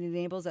 it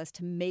enables us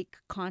to make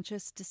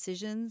conscious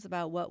decisions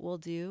about what we'll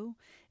do.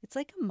 It's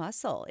like a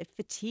muscle. It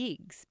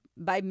fatigues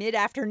by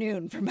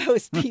mid-afternoon for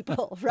most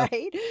people,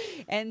 right?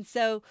 And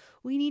so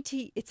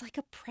it's like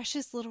a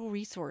precious little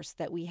resource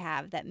that we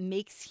have that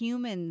makes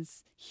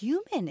humans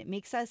human. It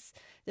makes us,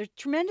 there's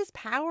tremendous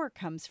power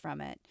comes from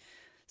it.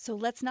 So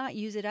let's not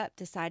use it up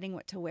deciding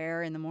what to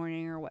wear in the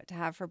morning or what to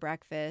have for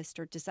breakfast,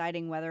 or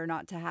deciding whether or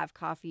not to have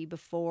coffee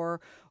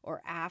before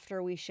or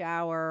after we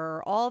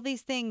shower. All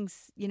these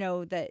things,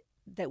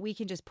 that we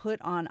can just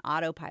put on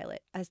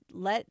autopilot.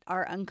 Let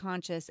our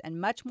unconscious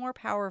and much more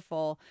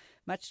powerful,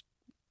 much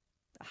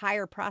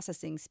higher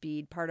processing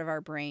speed part of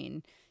our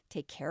brain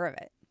take care of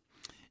it.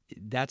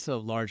 That's a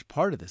large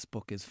part of this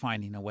book, is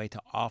finding a way to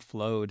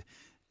offload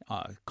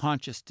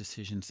conscious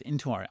decisions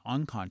into our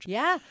unconscious.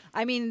 Yeah.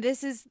 I mean,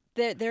 there's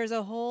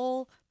a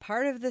whole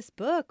part of this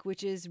book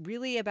which is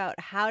really about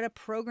how to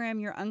program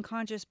your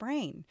unconscious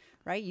brain,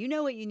 right? You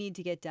know what you need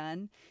to get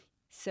done.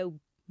 So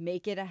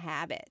make it a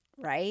habit,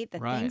 right? The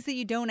things that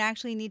you don't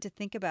actually need to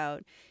think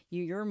about,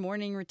 your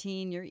morning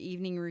routine, your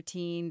evening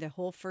routine, the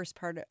whole first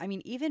part of,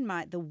 even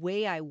the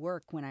way I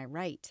work when I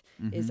write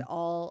is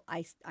all,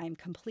 I'm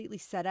completely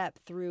set up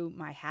through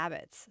my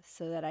habits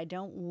so that I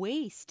don't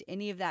waste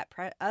any of that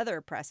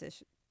other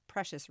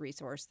precious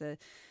resource, the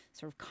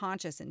sort of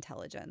conscious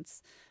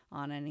intelligence,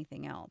 on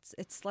anything else.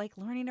 It's like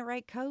learning to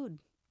write code.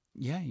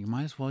 Yeah, you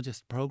might as well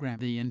just program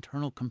the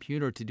internal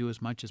computer to do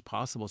as much as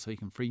possible so you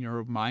can free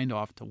your mind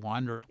off to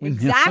wander.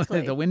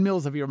 Exactly. The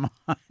windmills of your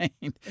mind.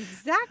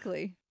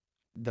 Exactly.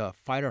 The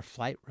fight or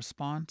flight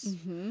response,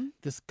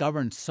 this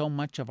governs so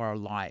much of our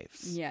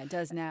lives. Yeah, it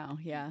does now,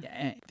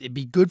 yeah. It'd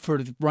be good for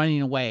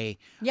running away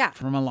Yeah.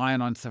 from a lion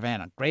on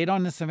savannah. Great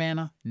on the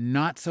savannah,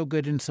 not so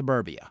good in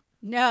suburbia.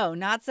 No,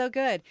 not so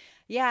good.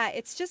 Yeah,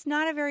 it's just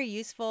not a very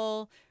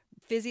useful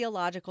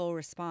physiological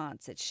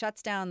response. It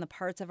shuts down the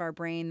parts of our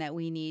brain that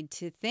we need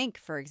to think,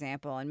 for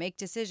example, and make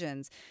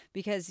decisions,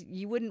 because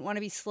you wouldn't want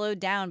to be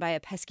slowed down by a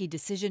pesky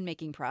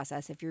decision-making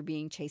process if you're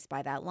being chased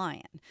by that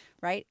lion,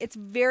 right? It's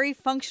very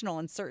functional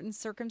in certain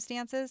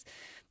circumstances,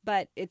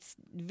 but it's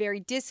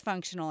very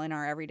dysfunctional in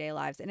our everyday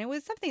lives. And it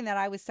was something that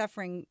I was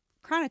suffering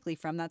chronically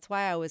from. That's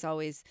why I was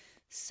always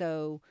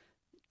so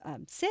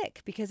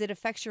sick, because it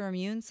affects your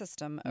immune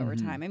system over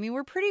time.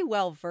 We're pretty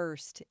well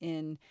versed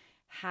in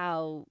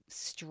how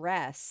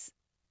stress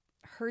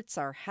hurts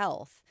our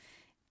health.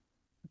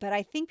 But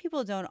I think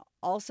people don't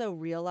also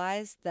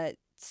realize that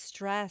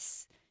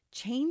stress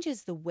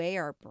changes the way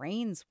our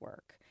brains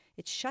work.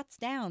 It shuts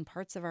down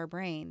parts of our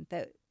brain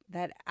that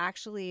that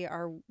actually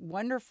are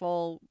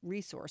wonderful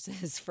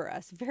resources for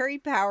us, very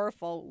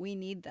powerful. We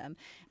need them.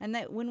 And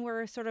that when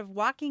we're sort of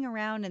walking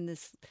around in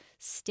this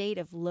state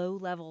of low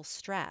level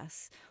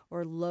stress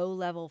or low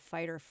level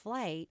fight or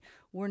flight,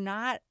 we're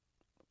not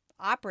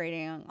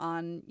operating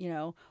on,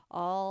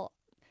 all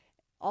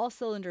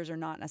cylinders are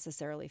not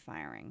necessarily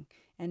firing,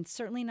 and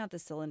certainly not the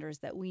cylinders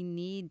that we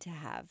need to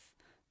have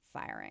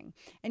firing.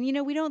 And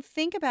we don't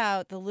think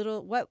about the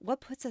little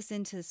what puts us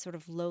into sort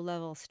of low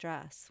level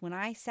stress. When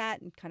I sat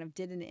and kind of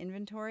did an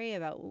inventory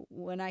about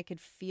when I could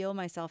feel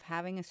myself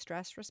having a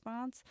stress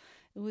response,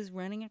 it was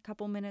running a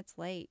couple minutes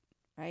late,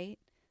 right?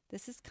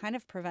 This is kind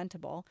of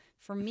preventable.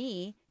 For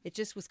me, it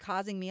just was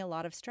causing me a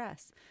lot of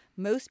stress.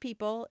 Most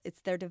people,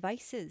 it's their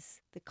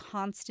devices. The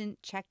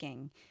constant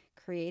checking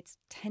creates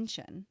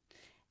tension,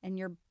 and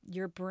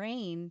your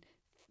brain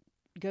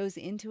goes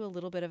into a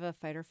little bit of a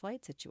fight or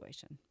flight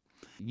situation.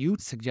 You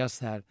suggest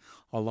that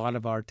a lot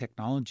of our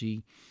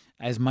technology,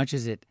 as much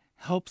as it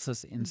helps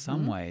us in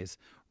some ways,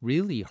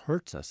 really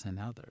hurts us in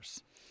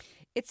others.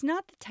 It's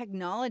not the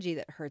technology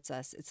that hurts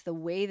us. It's the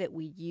way that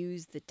we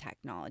use the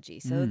technology.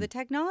 So the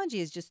technology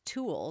is just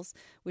tools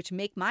which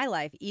make my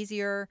life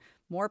easier,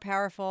 more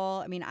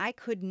powerful. I mean, I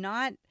could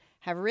not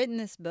have written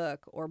this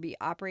book or be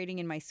operating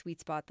in my sweet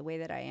spot the way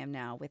that I am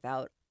now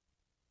without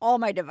all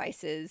my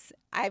devices.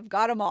 I've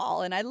got them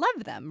all and I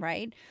love them,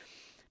 right?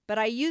 But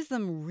I use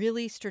them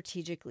really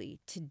strategically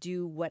to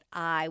do what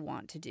I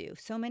want to do.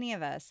 So many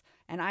of us,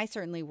 and I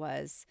certainly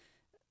was,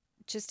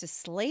 just a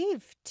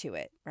slave to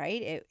it,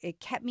 right? It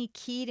kept me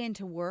keyed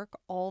into work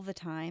all the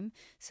time.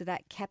 So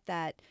that kept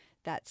that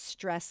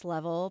stress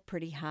level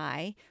pretty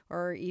high.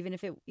 Or even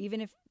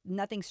if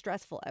nothing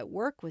stressful at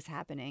work was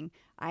happening,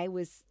 I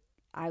was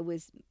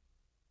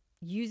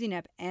using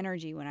up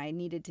energy when I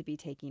needed to be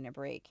taking a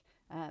break.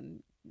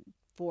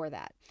 For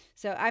that.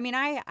 So, I mean,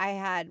 I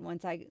had,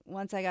 once I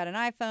got an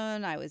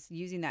iPhone, I was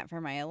using that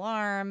for my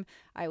alarm.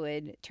 I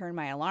would turn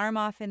my alarm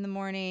off in the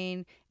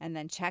morning and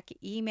then check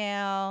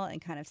email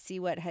and kind of see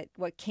what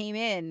came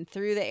in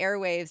through the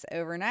airwaves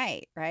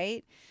overnight,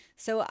 right?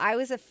 So I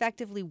was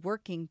effectively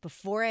working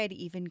before I'd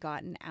even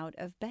gotten out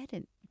of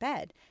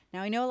bed.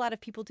 Now, I know a lot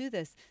of people do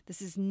this.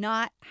 This is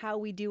not how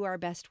we do our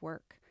best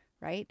work,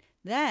 right?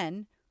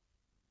 Then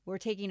we're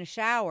taking a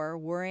shower,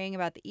 worrying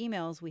about the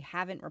emails we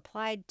haven't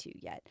replied to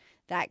yet.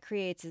 That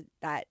creates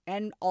that.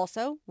 And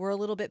also, we're a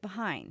little bit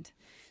behind.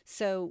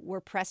 So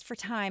we're pressed for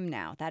time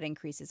now. That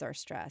increases our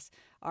stress.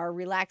 Our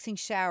relaxing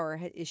shower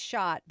is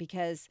shot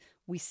because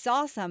we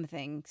saw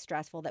something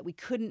stressful that we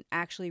couldn't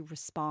actually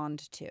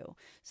respond to.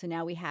 So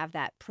now we have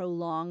that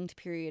prolonged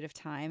period of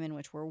time in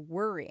which we're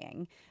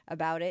worrying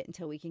about it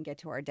until we can get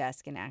to our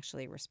desk and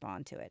actually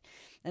respond to it.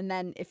 And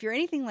then if you're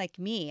anything like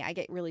me, I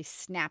get really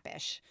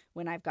snappish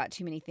when I've got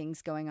too many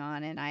things going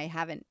on and I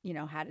haven't,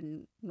 had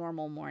a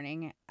normal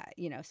morning,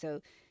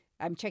 so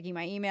I'm checking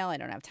my email. I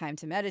don't have time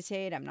to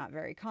meditate. I'm not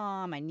very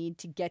calm. I need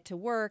to get to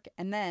work.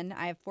 And then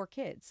I have 4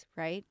 kids,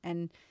 right?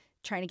 And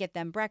trying to get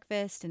them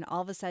breakfast. And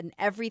all of a sudden,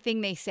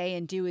 everything they say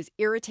and do is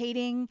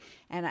irritating.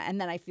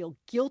 And then I feel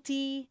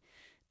guilty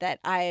that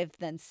I've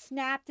then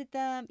snapped at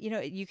them.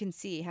 You can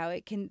see how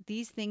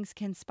these things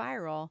can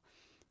spiral.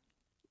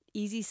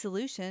 Easy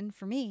solution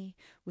for me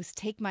was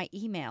take my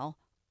email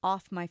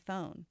off my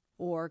phone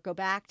or go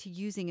back to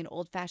using an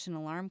old-fashioned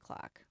alarm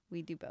clock.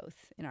 We do both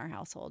in our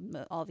household.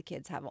 All the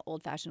kids have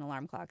old-fashioned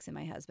alarm clocks, and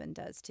my husband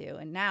does too.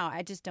 And now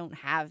I just don't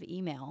have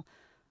email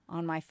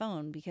on my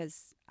phone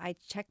because I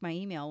check my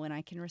email when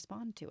I can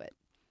respond to it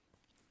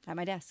at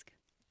my desk.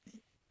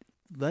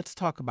 Let's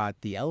talk about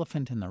the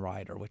elephant in the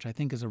rider, which I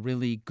think is a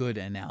really good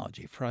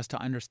analogy for us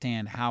to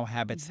understand how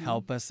habits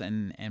help us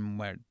and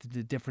where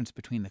the difference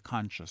between the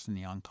conscious and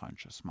the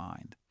unconscious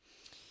mind.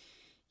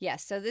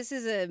 Yes, so this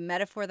is a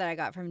metaphor that I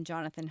got from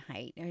Jonathan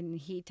Haidt, and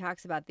he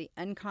talks about the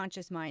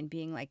unconscious mind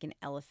being like an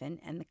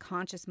elephant and the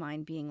conscious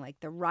mind being like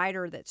the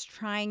rider that's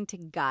trying to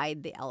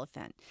guide the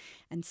elephant.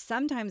 And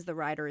sometimes the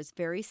rider is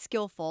very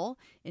skillful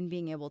in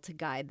being able to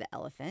guide the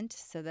elephant.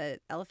 So the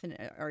elephant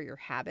are your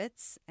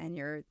habits, and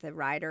the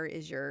rider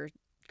is your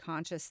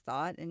conscious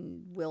thought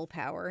and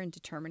willpower and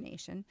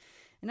determination.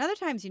 And other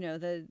times,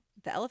 the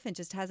elephant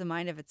just has a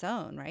mind of its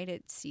own, right?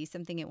 It sees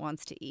something it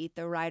wants to eat.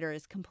 The rider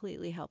is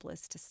completely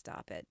helpless to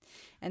stop it.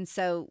 And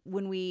so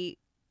when we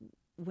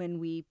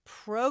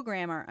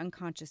program our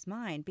unconscious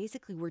mind,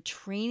 basically we're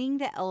training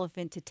the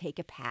elephant to take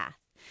a path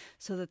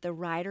so that the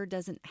rider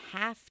doesn't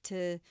have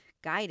to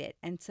guide it.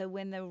 And so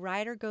when the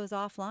rider goes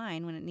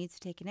offline, when it needs to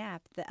take a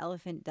nap, the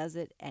elephant does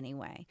it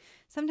anyway.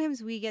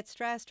 Sometimes we get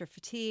stressed or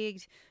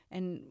fatigued,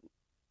 and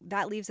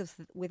that leaves us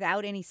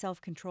without any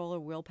self-control or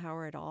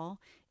willpower at all.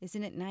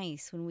 Isn't it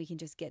nice when we can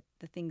just get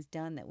the things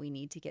done that we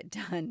need to get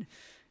done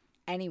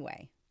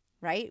anyway,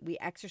 right? We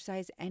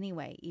exercise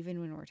anyway,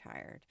 even when we're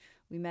tired.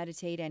 We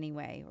meditate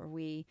anyway, or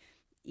we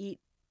eat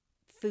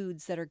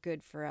foods that are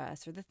good for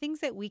us, or the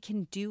things that we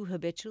can do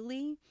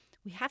habitually.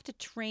 We have to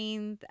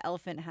train the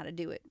elephant how to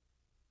do it.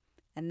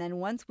 And then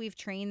once we've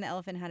trained the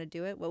elephant how to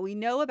do it, what we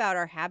know about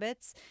our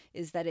habits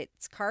is that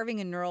it's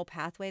carving a neural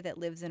pathway that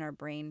lives in our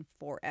brain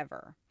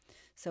forever.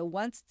 So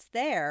once it's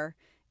there,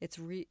 it's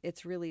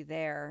really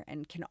there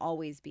and can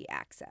always be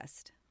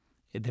accessed.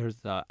 There's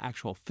the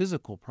actual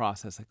physical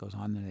process that goes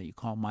on there that you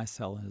call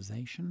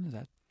micellization. Is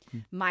that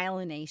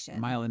Myelination.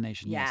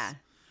 myelination? Yeah.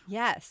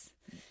 Yes.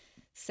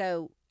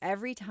 So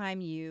every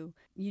time you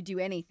do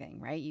anything,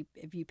 right?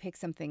 If you pick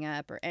something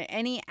up or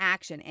any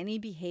action, any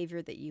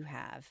behavior that you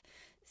have,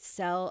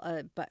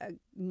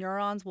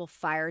 neurons will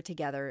fire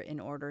together in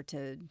order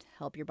to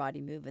help your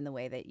body move in the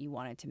way that you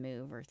want it to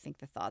move or think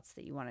the thoughts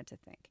that you want it to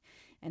think.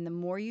 And the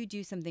more you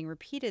do something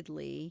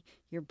repeatedly,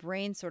 your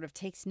brain sort of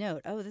takes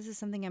note. Oh, this is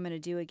something I'm going to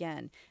do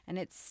again. And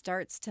it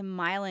starts to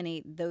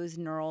myelinate those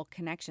neural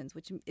connections,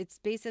 which it's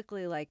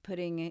basically like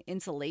putting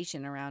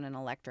insulation around an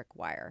electric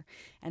wire.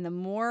 And the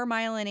more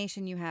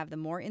myelination you have, the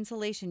more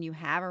insulation you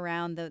have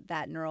around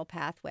that neural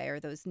pathway or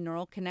those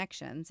neural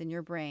connections in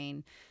your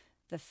brain,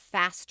 the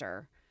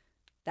faster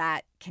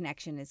that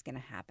connection is going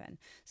to happen.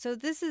 So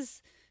this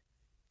is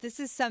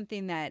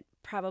something that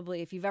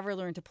probably, if you've ever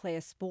learned to play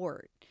a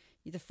sport,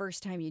 the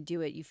first time you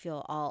do it, you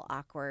feel all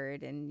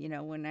awkward. And,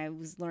 when I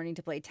was learning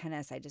to play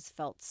tennis, I just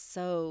felt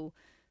so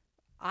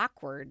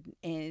awkward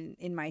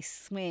in my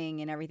swing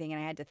and everything.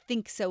 And I had to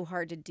think so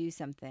hard to do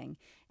something.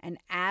 And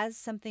as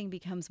something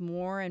becomes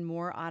more and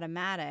more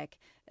automatic,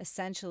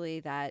 essentially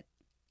that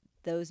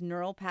those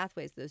neural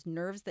pathways, those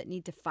nerves that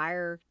need to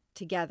fire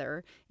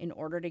together in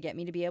order to get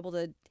me to be able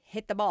to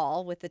hit the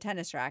ball with the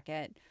tennis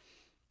racket,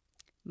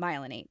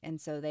 myelinate.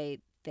 And so they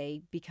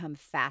become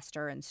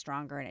faster and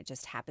stronger, and it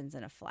just happens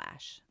in a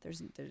flash.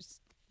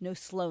 There's no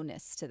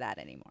slowness to that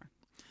anymore.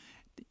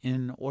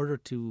 In order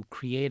to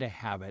create a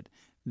habit,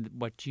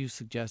 what you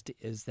suggest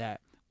is that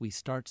we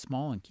start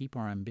small and keep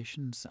our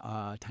ambitions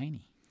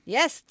tiny.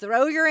 Yes,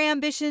 throw your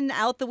ambition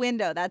out the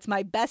window. That's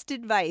my best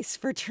advice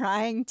for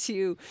trying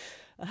to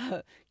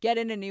get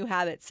in a new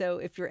habit. So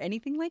if you're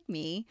anything like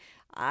me,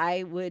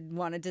 I would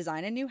want to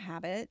design a new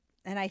habit.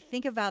 And I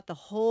think about the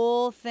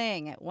whole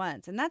thing at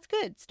once. And that's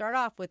good. Start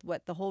off with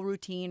what the whole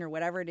routine or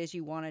whatever it is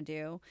you want to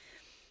do.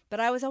 But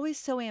I was always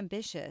so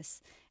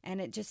ambitious, and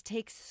it just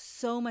takes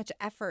so much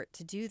effort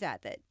to do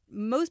that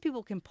most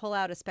people can pull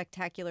out a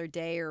spectacular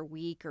day or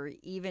week or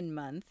even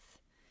month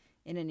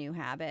in a new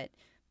habit.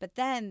 But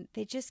then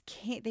they just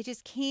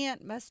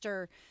can't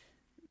muster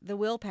the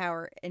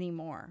willpower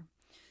anymore.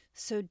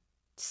 So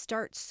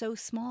start so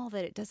small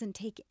that it doesn't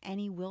take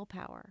any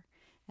willpower.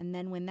 And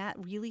then when that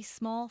really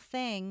small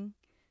thing,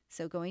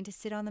 so going to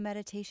sit on the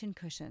meditation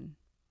cushion,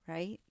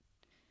 right?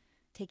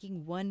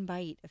 Taking one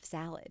bite of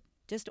salad,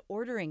 just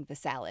ordering the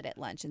salad at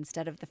lunch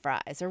instead of the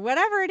fries, or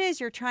whatever it is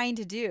you're trying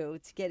to do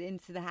to get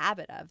into the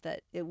habit of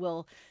that,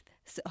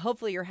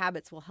 hopefully your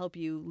habits will help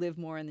you live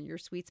more in your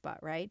sweet spot,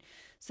 right?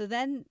 So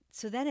then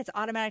it's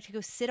automatic to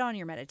go sit on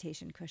your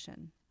meditation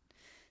cushion.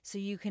 So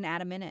you can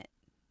add a minute,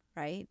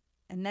 right?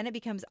 And then it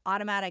becomes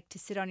automatic to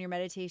sit on your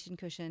meditation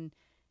cushion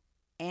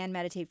and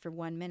meditate for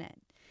 1 minute.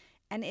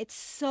 And it's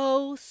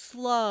so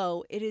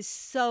slow. It is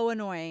so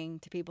annoying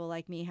to people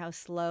like me how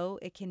slow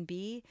it can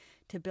be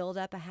to build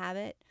up a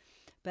habit.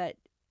 But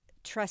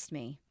trust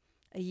me,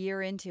 a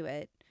year into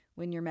it,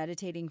 when you're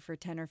meditating for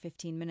 10 or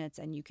 15 minutes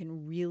and you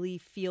can really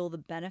feel the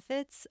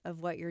benefits of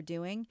what you're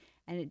doing,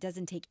 and it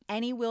doesn't take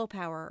any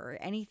willpower or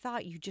any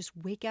thought, you just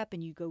wake up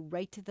and you go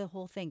right to the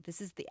whole thing. This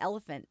is the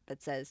elephant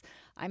that says,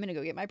 I'm going to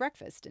go get my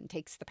breakfast, and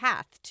takes the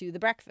path to the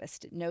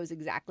breakfast. It knows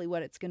exactly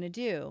what it's going to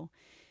do.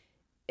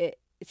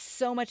 It's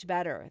so much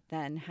better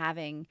than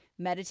having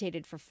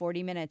meditated for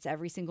 40 minutes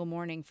every single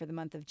morning for the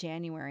month of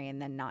January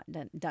and then not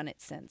done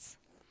it since.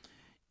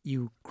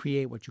 You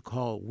create what you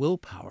call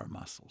willpower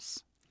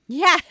muscles.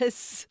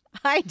 Yes,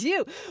 I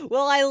do.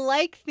 Well, I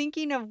like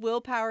thinking of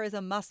willpower as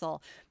a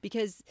muscle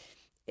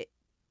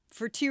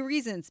for two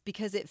reasons.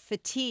 Because it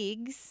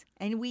fatigues,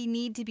 and we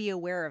need to be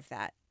aware of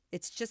that.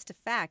 It's just a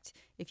fact.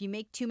 If you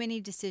make too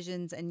many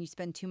decisions and you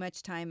spend too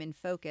much time in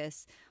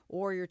focus,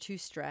 or you're too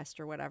stressed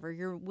or whatever,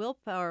 your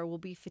willpower will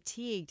be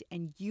fatigued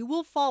and you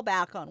will fall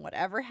back on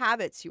whatever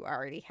habits you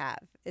already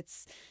have.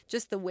 It's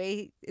just the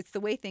way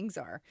things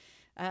are.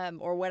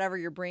 Or whatever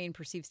your brain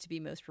perceives to be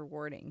most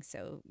rewarding.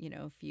 So,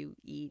 if you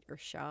eat or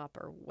shop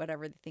or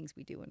whatever the things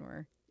we do when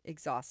we're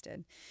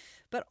exhausted.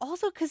 But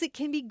also because it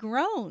can be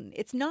grown.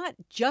 It's not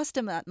just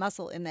a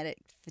muscle in that it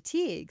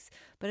fatigues,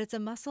 but it's a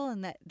muscle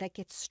in that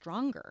gets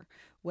stronger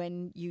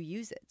when you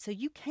use it. So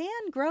you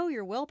can grow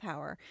your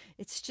willpower.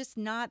 It's just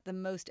not the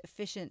most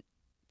efficient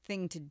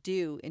thing to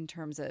do in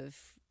terms of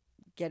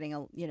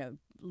getting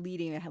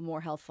leading a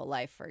more healthful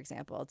life, for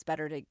example. It's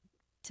better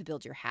to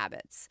build your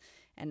habits.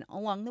 And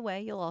along the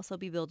way, you'll also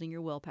be building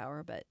your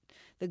willpower. But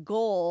the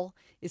goal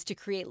is to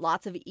create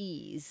lots of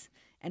ease,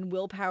 and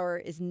willpower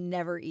is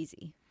never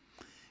easy.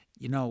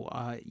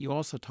 You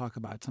also talk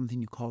about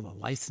something you call the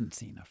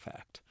licensing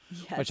effect,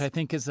 yes. Which I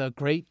think is a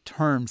great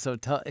term. So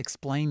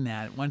explain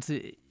that.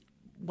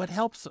 What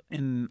helps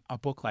in a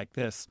book like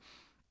this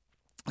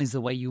is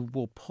the way you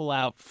will pull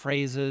out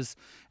phrases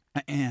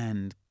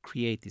and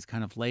create these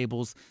kind of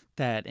labels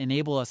that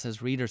enable us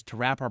as readers to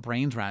wrap our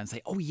brains around and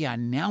say, oh, yeah,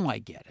 now I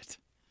get it.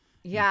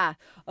 Yeah.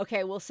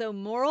 Okay. Well, so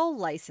moral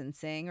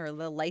licensing or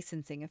the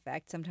licensing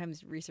effect,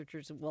 sometimes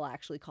researchers will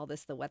actually call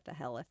this the what the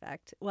hell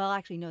effect. Well,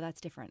 actually, no,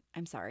 that's different.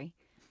 I'm sorry.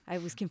 I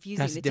was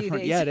confusing That's the two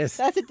different. things. Yeah, it is.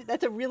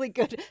 That's a really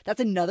good,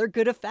 that's another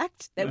good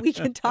effect that we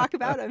can talk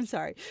about. I'm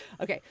sorry.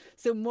 Okay.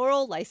 So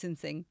moral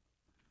licensing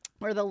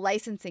or the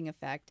licensing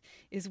effect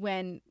is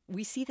when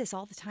we see this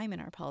all the time in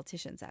our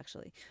politicians,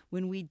 actually.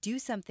 When we do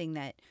something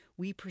that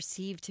we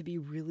perceive to be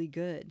really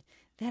good,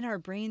 then our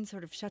brain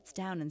sort of shuts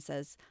down and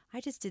says,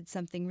 I just did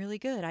something really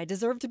good. I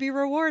deserve to be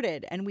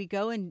rewarded. And we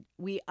go and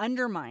we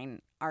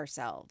undermine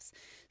ourselves.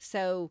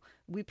 So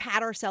we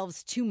pat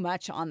ourselves too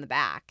much on the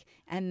back.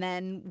 And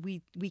then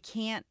we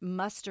can't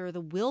muster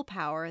the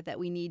willpower that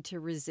we need to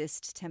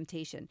resist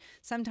temptation.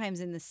 Sometimes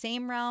in the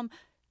same realm,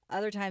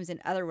 other times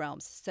in other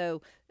realms.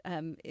 So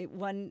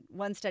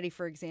one study,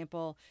 for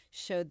example,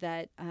 showed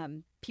that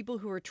people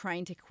who were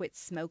trying to quit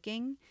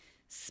smoking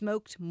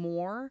smoked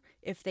more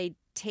if they'd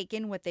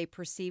taken what they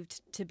perceived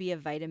to be a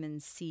vitamin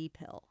C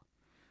pill,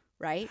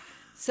 right?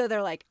 So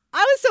they're like, I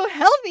was so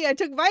healthy, I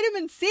took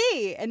vitamin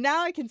C, and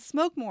now I can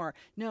smoke more.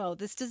 No,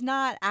 this does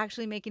not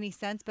actually make any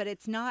sense, but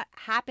it's not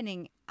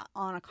happening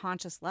on a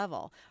conscious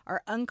level.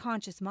 Our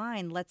unconscious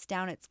mind lets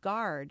down its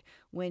guard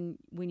when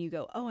you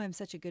go, oh, I'm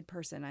such a good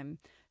person, I'm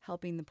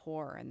helping the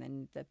poor, and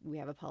then we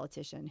have a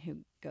politician who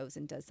goes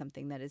and does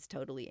something that is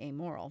totally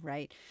amoral,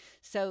 right?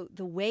 So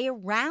the way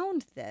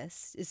around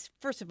this is,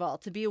 first of all,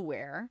 to be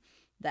aware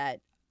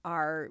that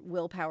our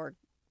willpower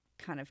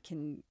kind of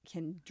can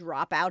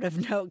drop out of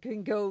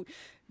can go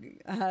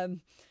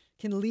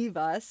can leave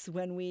us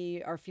when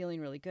we are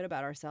feeling really good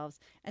about ourselves,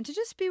 and to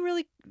just be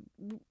really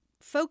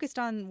focused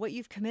on what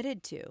you've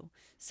committed to.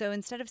 So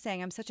instead of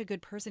saying I'm such a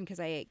good person because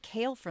I ate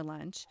kale for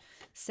lunch,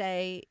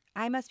 say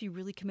I must be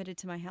really committed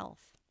to my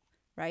health.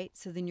 Right?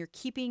 So then you're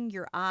keeping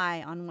your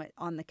eye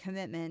on the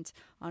commitment,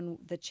 on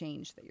the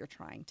change that you're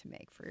trying to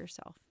make for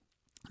yourself.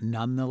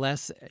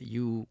 Nonetheless,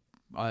 you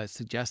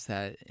suggest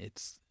that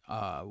it's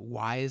a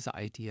wise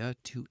idea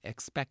to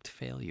expect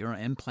failure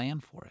and plan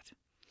for it.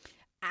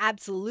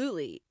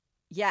 Absolutely.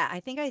 Yeah, I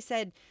think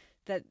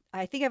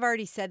I've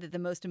already said that the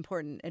most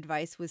important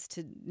advice was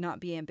to not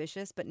be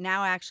ambitious, but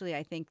now actually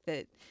I think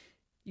that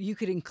you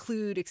could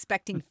include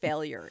expecting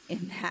failure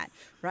in that,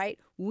 right?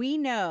 We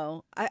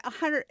know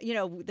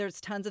there's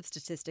tons of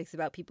statistics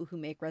about people who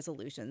make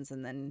resolutions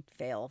and then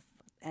fail,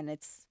 and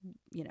it's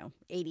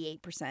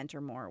 88%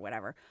 or more, or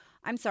whatever.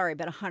 I'm sorry,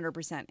 but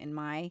 100% in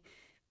my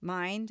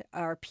mind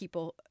are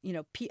people,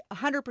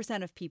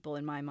 100% of people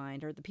in my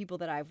mind, or the people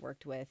that I've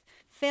worked with,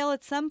 fail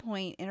at some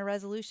point in a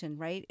resolution,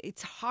 right?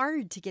 It's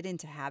hard to get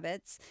into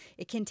habits.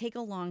 It can take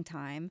a long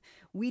time.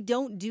 We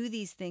don't do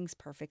these things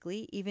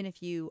perfectly. Even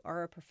if you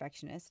are a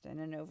perfectionist and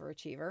an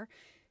overachiever,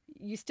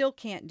 you still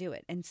can't do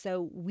it. And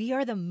so we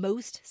are the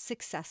most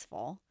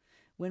successful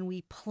when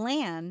we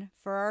plan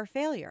for our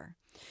failure.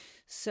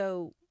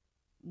 So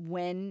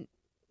when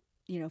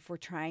if we're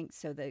trying,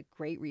 so the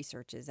great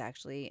research is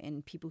actually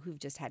in people who've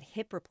just had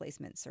hip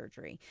replacement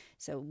surgery.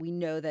 So we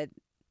know that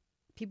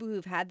people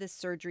who've had this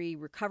surgery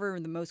recover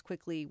the most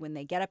quickly when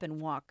they get up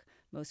and walk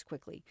most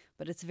quickly,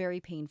 but it's very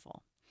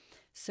painful.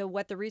 So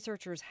what the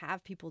researchers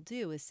have people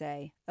do is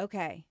say,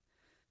 okay,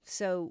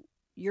 so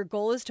your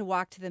goal is to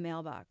walk to the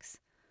mailbox.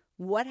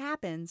 What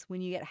happens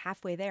when you get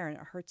halfway there and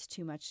it hurts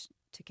too much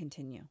to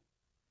continue?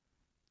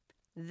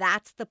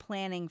 That's the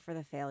planning for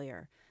the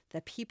failure. The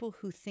people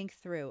who think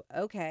through,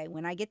 okay,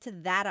 when I get to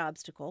that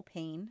obstacle,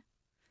 pain,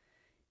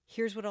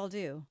 here's what I'll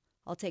do.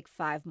 I'll take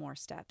 5 more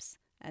steps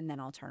and then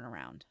I'll turn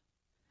around.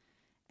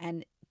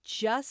 And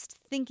just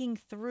thinking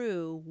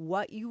through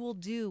what you will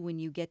do when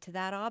you get to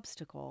that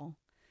obstacle,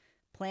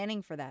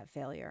 planning for that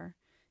failure,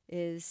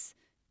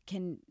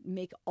 can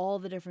make all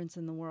the difference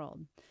in the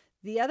world.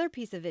 The other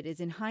piece of it is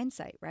in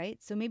hindsight,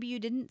 right? So maybe you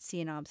didn't see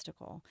an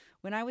obstacle.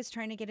 When I was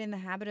trying to get in the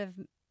habit of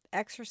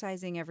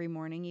exercising every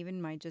morning,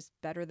 even my just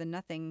better than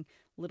nothing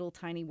little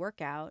tiny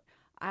workout,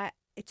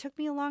 it took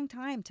me a long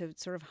time to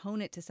sort of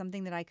hone it to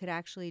something that I could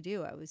actually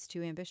do. I was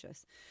too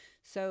ambitious.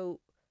 So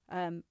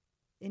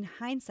in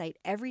hindsight,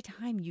 every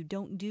time you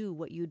don't do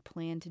what you'd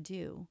planned to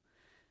do,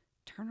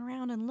 turn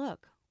around and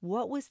look.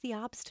 What was the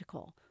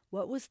obstacle?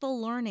 What was the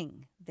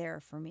learning there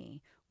for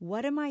me?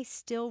 What am I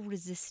still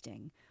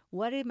resisting?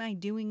 What am I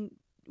doing?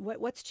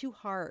 What's too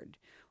hard?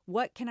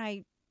 What can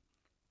I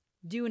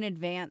do in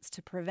advance to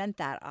prevent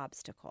that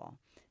obstacle?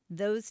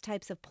 Those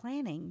types of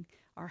planning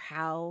are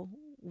how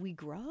we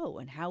grow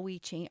and how we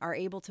are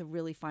able to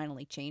really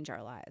finally change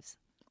our lives.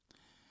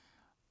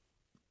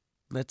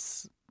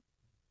 Let's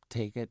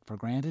take it for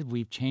granted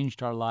we've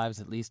changed our lives.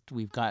 At least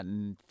we've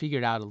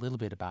figured out a little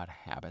bit about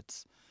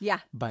habits. Yeah.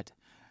 But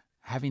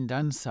having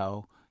done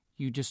so,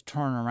 you just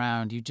turn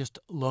around, you just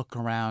look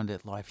around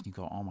at life and you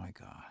go, oh my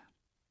God,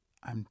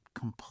 I'm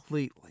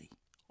completely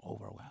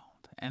overwhelmed.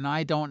 And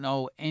I don't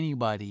know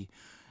anybody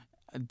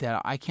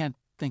I can't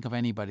think of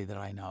anybody that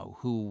I know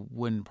who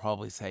wouldn't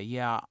probably say,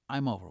 yeah,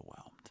 I'm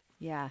overwhelmed.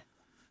 Yeah.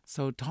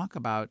 So talk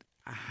about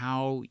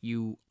how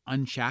you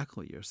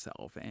unshackle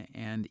yourself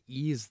and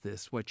ease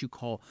this, what you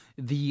call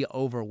the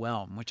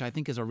overwhelm, which I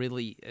think is a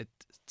really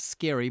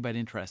scary but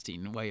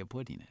interesting way of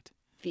putting it.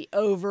 The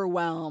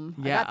overwhelm.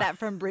 Yeah. I got that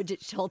from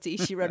Bridget Schulte.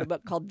 She wrote a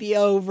book called The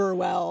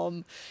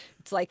Overwhelm.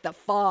 It's like the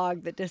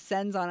fog that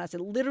descends on us. It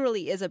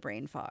literally is a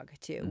brain fog,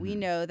 too. We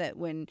know that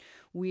when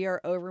we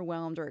are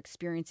overwhelmed or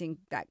experiencing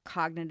that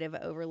cognitive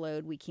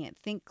overload, we can't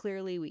think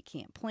clearly, we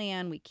can't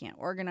plan, we can't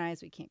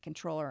organize, we can't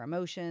control our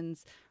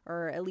emotions,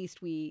 or at least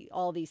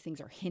all these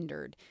things are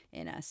hindered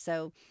in us.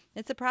 So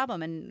it's a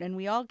problem, and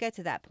we all get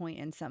to that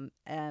point at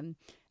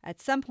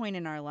some point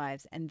in our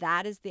lives, and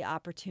that is the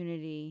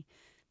opportunity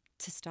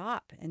to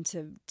stop and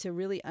to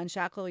really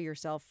unshackle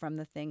yourself from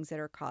the things that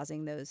are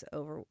causing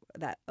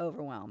that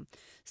overwhelm.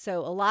 So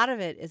a lot of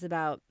it is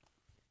about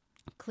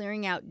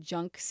clearing out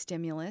junk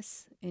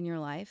stimulus in your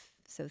life.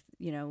 So,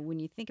 when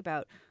you think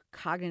about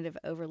cognitive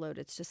overload,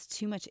 it's just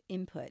too much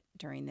input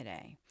during the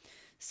day.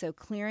 So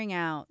clearing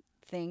out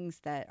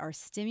things that are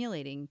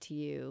stimulating to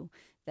you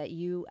that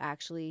you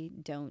actually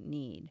don't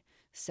need.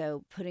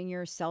 So putting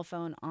your cell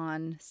phone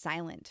on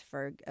silent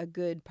for a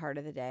good part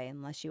of the day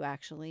unless you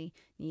actually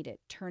need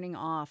it. Turning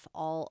off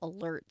all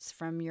alerts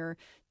from your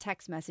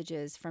text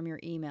messages, from your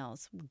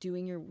emails.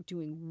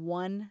 Doing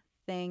one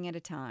thing at a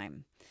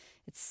time.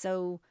 It's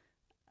so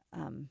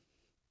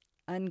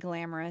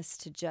unglamorous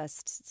to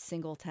just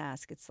single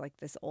task. It's like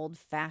this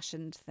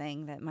old-fashioned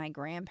thing that my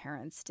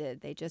grandparents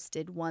did. They just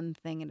did one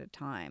thing at a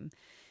time.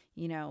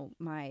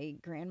 My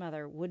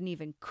grandmother wouldn't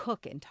even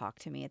cook and talk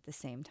to me at the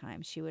same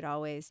time. She would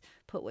always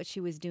put what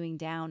she was doing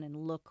down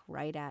and look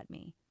right at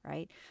me,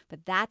 right?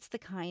 But that's the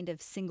kind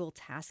of single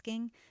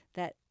tasking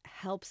that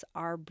helps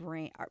our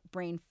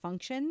brain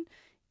function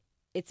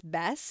its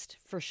best,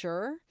 for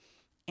sure,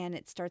 and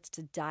it starts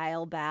to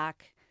dial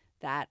back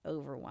that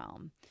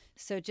overwhelm.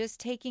 So just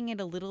taking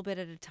it a little bit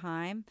at a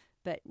time,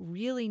 but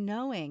really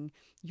knowing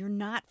you're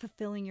not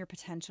fulfilling your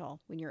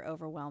potential when you're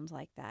overwhelmed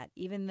like that,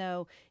 even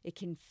though it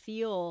can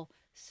feel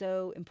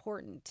so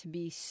important to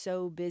be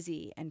so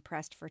busy and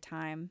pressed for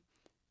time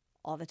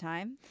all the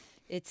time.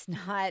 It's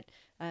not,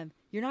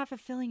 you're not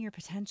fulfilling your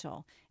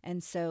potential.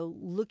 And so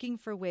looking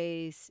for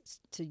ways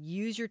to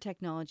use your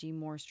technology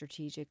more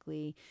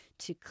strategically,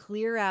 to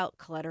clear out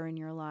clutter in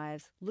your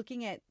lives,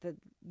 looking at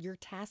your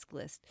task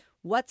list.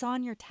 What's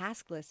on your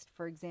task list,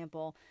 for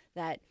example,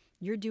 that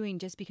you're doing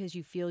just because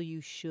you feel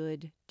you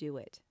should do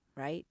it,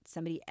 right?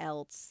 Somebody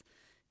else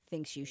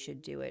thinks you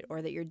should do it,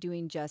 or that you're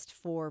doing just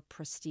for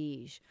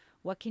prestige.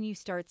 What can you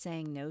start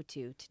saying no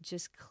to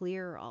just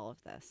clear all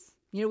of this?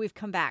 We've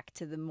come back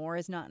to the more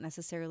is not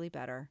necessarily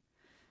better.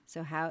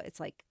 So how it's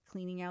like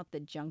cleaning out the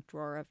junk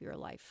drawer of your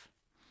life.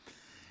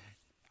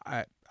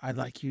 I'd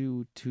like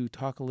you to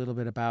talk a little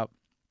bit about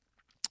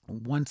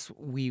once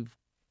we've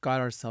got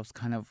ourselves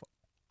kind of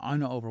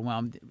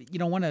unoverwhelmed.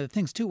 One of the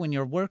things too, when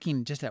you're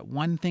working just at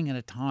one thing at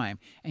a time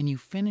and you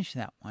finish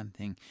that one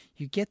thing,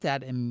 you get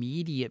that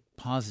immediate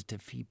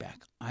positive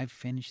feedback. I've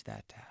finished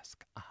that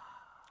task.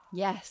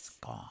 Yes. It's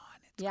gone.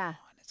 It's gone.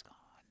 It's gone.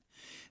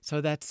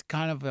 So that's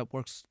kind of, it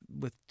works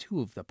with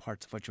two of the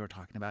parts of what you were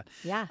talking about.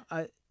 Yeah.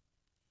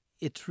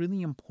 It's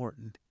really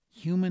important.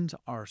 Humans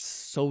are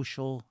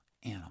social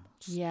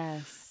animals.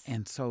 Yes.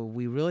 And so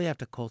we really have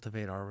to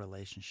cultivate our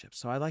relationships.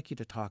 So I'd like you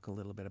to talk a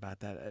little bit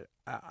about that.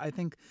 I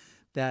think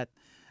that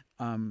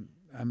what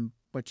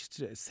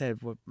you said,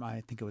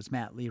 I think it was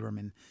Matt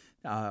Lieberman,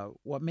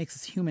 what makes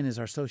us human is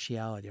our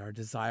sociality, our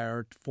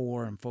desire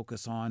for and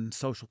focus on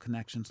social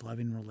connections,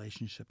 loving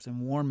relationships, and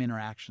warm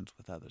interactions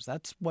with others.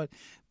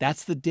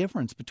 That's the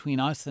difference between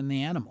us and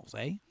the animals,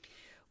 eh?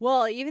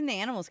 Well, even the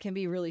animals can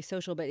be really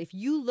social, but if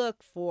you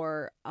look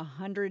for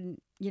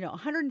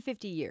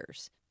 150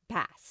 years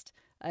past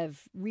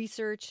of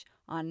research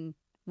on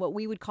what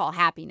we would call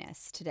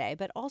happiness today,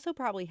 but also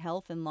probably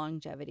health and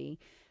longevity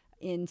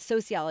in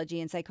sociology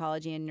and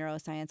psychology and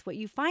neuroscience, what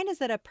you find is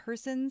that a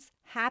person's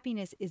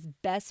happiness is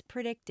best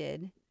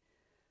predicted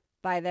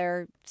by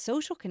their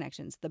social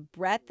connections, the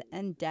breadth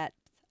and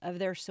depth of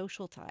their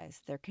social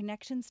ties, their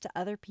connections to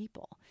other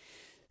people.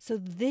 So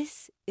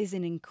this is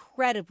an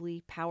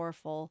incredibly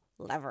powerful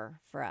lever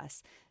for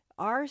us.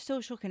 Our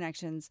social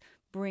connections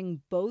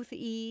bring both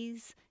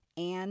ease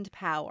and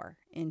power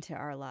into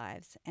our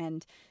lives.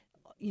 And,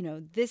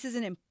 this is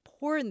an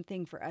important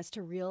thing for us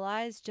to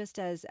realize. Just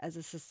as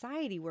a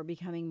society, we're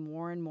becoming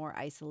more and more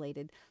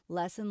isolated,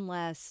 less and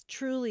less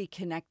truly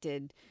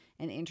connected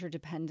and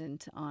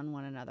interdependent on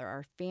one another.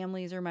 Our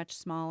families are much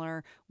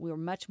smaller. We're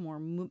much more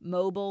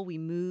mobile. We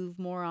move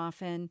more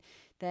often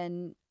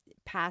than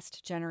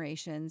past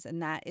generations,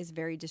 and that is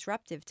very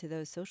disruptive to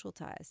those social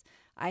ties.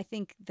 I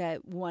think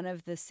that one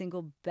of the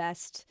single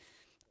best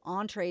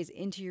entrees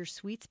into your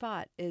sweet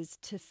spot is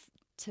to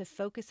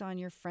focus on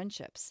your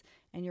friendships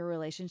and your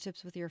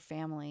relationships with your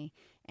family,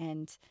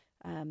 and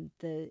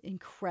the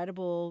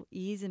incredible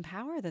ease and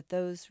power that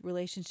those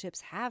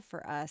relationships have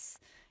for us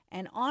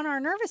and on our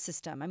nervous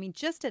system. I mean,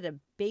 just at a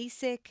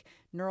basic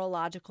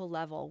neurological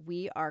level,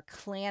 we are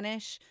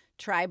clannish,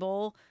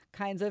 tribal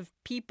kinds of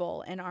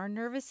people, and our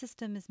nervous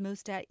system is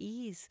most at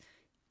ease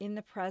in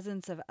the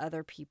presence of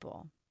other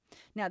people.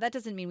 Now, that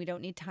doesn't mean we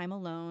don't need time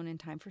alone and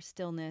time for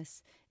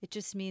stillness. It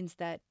just means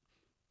that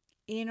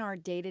in our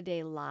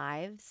day-to-day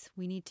lives,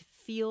 we need to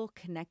feel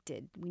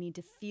connected. We need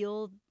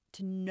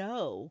to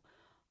know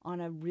on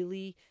a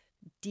really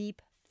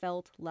deep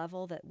felt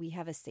level that we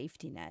have a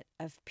safety net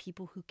of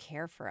people who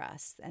care for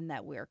us and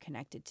that we're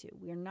connected to.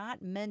 We're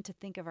not meant to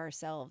think of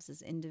ourselves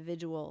as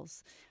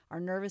individuals. Our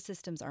nervous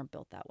systems aren't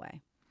built that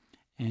way.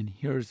 And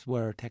here's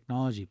where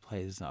technology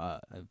plays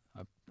a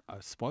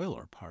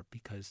spoiler part,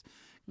 because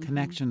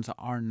connections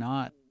are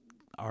not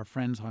our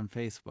friends on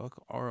Facebook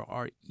or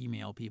our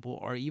email people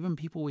or even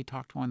people we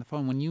talk to on the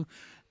phone. When you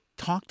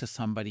talk to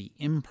somebody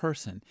in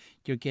person,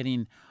 you're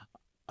getting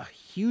a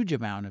huge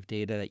amount of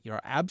data that you're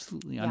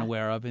absolutely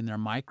unaware of in their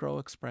micro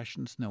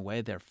expressions, in the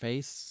way their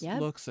face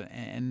looks.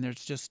 And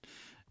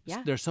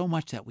there's so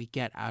much that we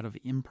get out of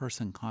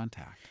in-person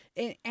contact.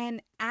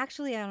 And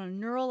actually, on a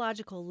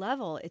neurological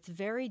level, it's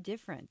very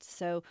different.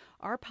 So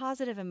our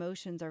positive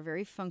emotions are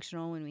very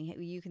functional when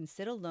you can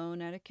sit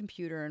alone at a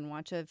computer and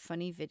watch a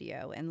funny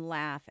video and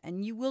laugh,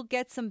 and you will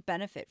get some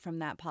benefit from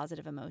that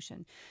positive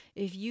emotion.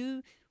 If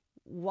you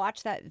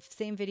watch that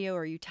same video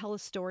or you tell a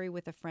story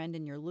with a friend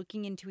and you're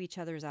looking into each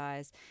other's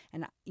eyes,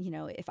 and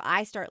if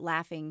I start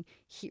laughing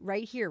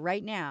right here,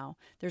 right now,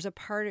 there's a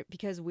part,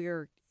 because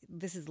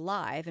this is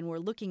live and we're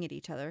looking at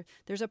each other,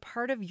 there's a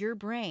part of your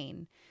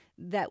brain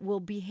that will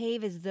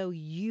behave as though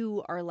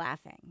you are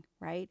laughing,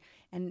 right?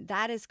 And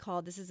that is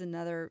called, this is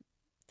another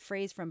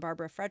phrase from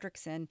Barbara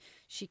Fredrickson,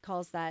 she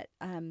calls that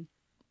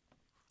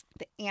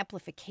the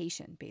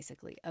amplification,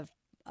 basically, of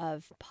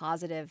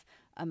positive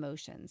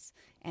emotions.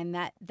 And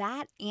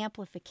that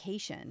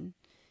amplification,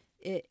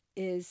 it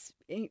is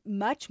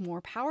much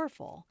more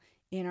powerful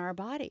in our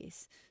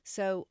bodies.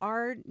 So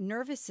our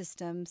nervous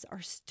systems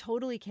are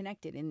totally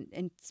connected,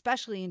 and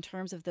especially in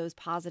terms of those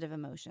positive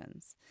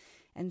emotions.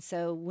 And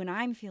so when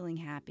I'm feeling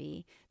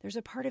happy, there's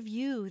a part of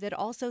you that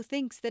also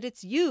thinks that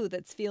it's you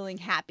that's feeling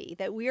happy,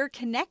 that we're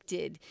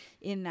connected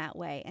in that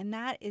way. And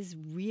that is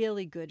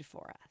really good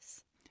for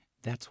us.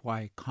 That's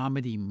why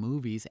comedy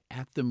movies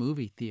at the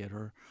movie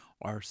theater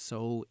are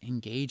so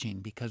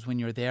engaging, because when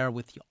you're there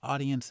with the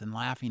audience and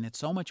laughing, it's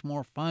so much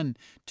more fun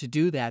to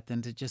do that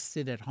than to just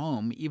sit at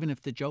home, even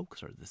if the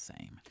jokes are the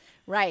same.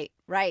 Right.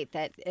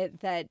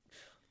 That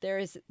there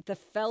is the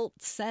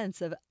felt sense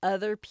of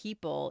other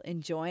people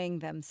enjoying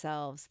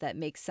themselves that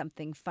makes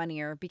something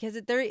funnier, because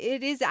it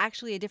is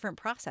actually a different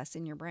process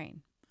in your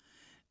brain.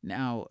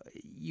 Now,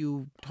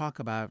 you talk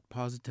about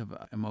positive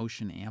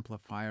emotion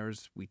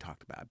amplifiers. We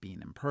talked about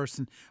being in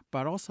person,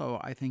 but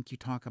also I think you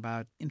talk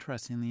about,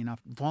 interestingly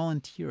enough,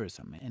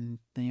 volunteerism and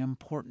the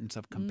importance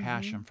of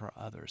compassion for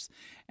others.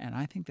 And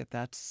I think that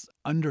that's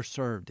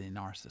underserved in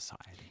our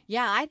society.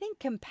 Yeah, I think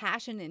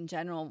compassion in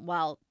general,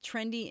 while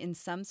trendy in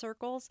some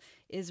circles,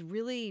 is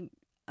really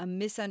a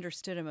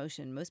misunderstood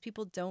emotion. Most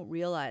people don't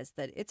realize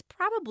that it's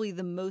probably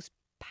the most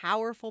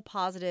powerful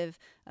positive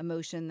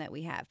emotion that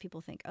we have.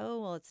 People think, oh,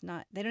 well, it's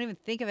not. They don't even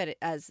think of it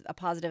as a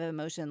positive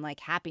emotion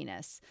like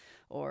happiness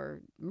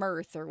or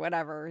mirth or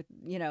whatever,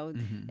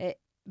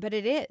 but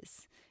it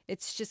is.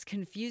 It's just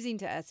confusing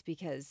to us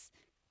because,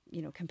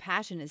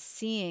 compassion is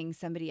seeing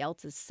somebody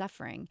else's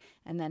suffering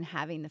and then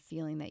having the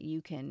feeling that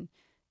you can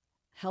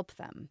help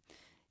them.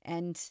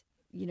 And,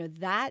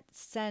 that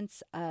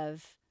sense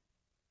of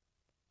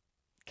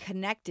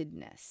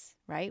connectedness,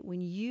 right?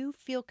 When you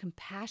feel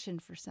compassion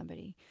for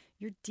somebody,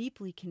 you're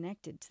deeply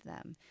connected to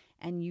them,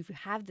 and you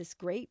have this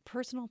great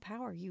personal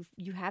power.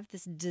 You have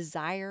this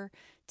desire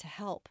to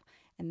help,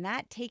 and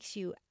that takes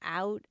you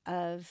out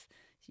of,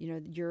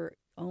 your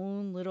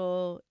own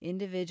little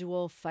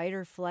individual fight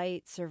or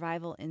flight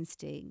survival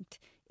instinct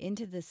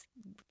into this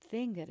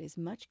thing that is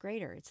much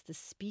greater. It's the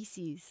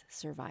species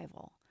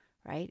survival,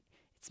 right?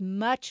 It's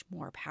much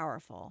more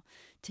powerful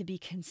to be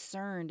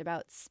concerned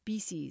about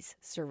species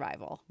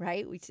survival,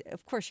 right?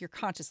 Of course, you're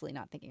consciously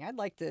not thinking, I'd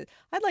like to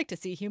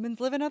see humans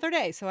live another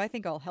day, so I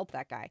think I'll help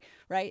that guy,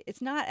 right?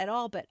 It's not at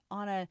all, but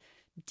on a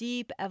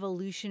deep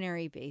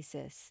evolutionary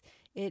basis,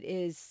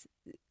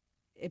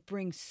 it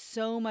brings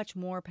so much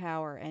more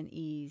power and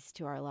ease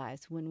to our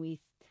lives when we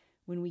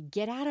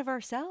get out of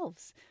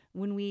ourselves,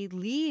 when we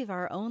leave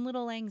our own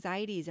little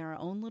anxieties and our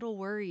own little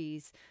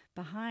worries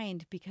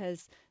behind,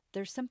 because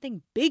there's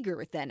something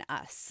bigger than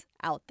us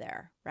out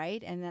there,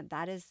 right? And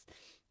that is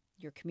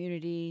your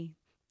community,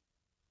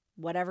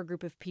 whatever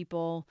group of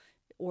people,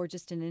 or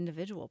just an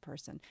individual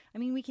person. I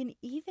mean, we can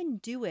even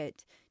do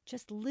it,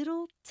 just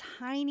little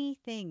tiny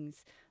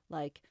things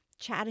like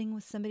chatting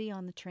with somebody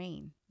on the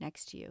train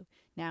next to you.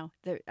 Now,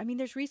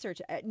 there's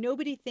research.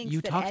 Nobody thinks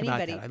you that talked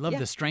anybody. About that. I love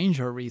the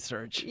stranger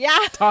research. Yeah,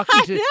 talk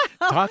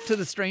to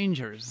the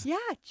strangers. Yeah,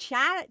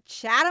 chat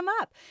them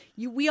up.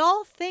 We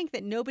all think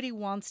that nobody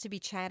wants to be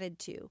chatted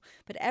to,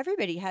 but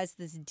everybody has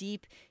this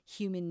deep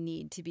human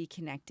need to be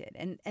connected,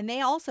 and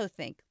they also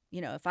think,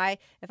 if I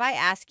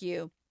ask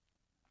you,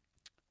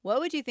 what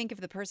would you think if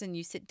the person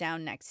you sit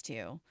down next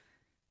to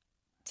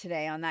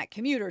today on that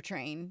commuter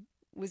train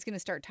was going to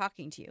start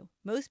talking to you,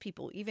 most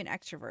people, even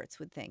extroverts,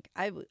 would think,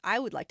 I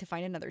would like to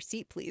find another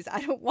seat, please.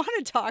 I don't want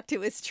to talk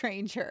to a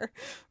stranger,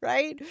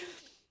 right?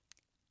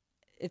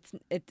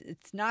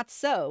 It's not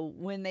so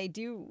when they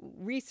do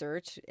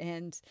research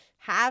and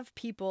have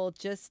people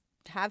just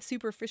have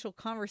superficial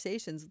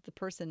conversations with the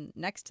person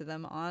next to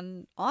them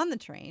on the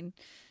train.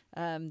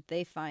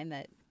 They find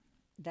that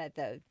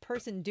the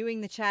person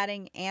doing the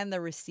chatting and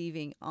the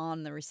receiving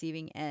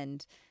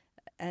end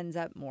ends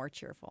up more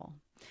cheerful.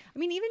 I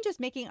mean, even just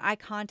making eye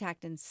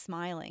contact and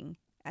smiling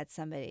at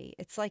somebody,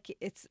 it's like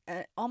it's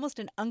almost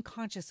an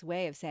unconscious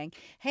way of saying,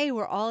 hey,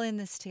 we're all in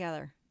this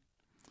together.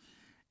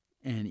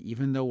 And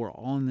even though we're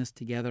all in this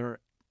together,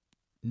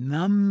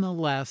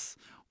 nonetheless,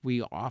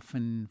 we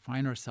often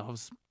find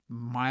ourselves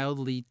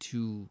mildly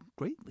to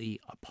greatly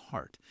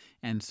apart.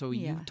 And so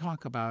you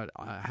talk about,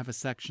 have a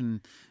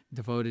section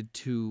devoted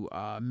to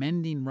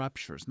mending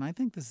ruptures. And I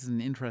think this is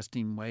an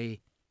interesting way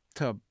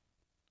to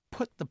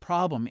put the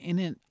problem in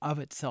and of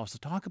itself. So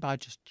talk about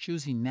just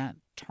choosing that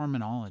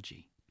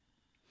terminology.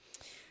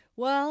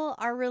 Well,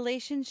 our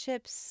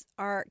relationships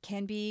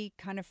can be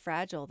kind of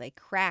fragile. They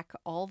crack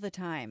all the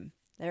time.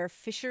 There are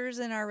fissures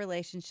in our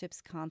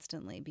relationships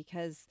constantly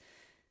because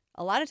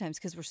a lot of times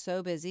because we're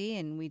so busy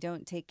and we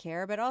don't take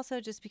care, but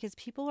also just because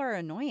people are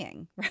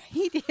annoying,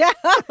 right?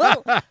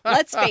 Yeah.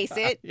 Let's face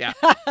it. Yeah.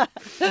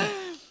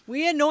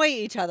 We annoy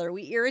each other.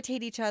 We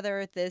irritate each other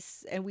at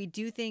this, and we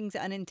do things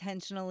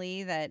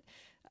unintentionally that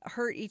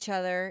hurt each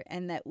other,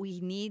 and that we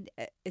need,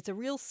 it's a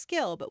real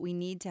skill, but we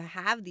need to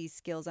have these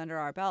skills under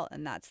our belt,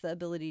 and that's the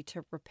ability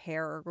to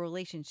repair a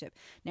relationship.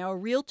 Now, a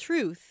real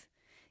truth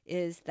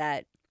is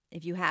that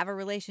if you have a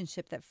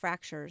relationship that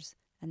fractures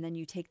and then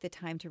you take the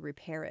time to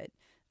repair it,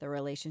 the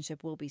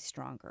relationship will be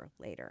stronger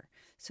later.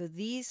 So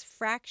these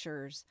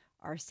fractures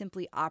are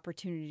simply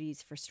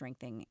opportunities for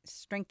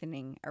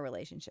strengthening a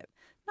relationship.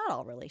 Not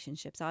all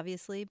relationships,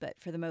 obviously, but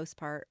for the most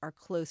part, our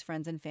close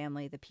friends and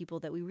family, the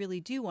people that we really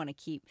do want to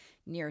keep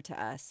near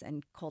to us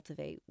and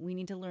cultivate, we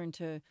need to learn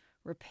to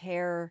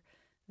repair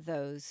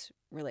those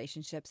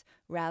relationships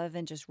rather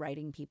than just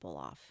writing people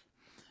off.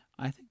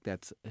 I think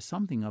that's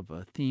something of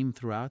a theme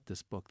throughout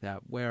this book,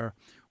 that where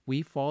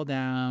we fall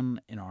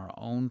down in our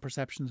own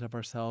perceptions of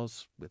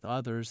ourselves with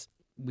others,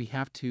 we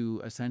have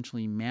to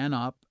essentially man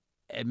up,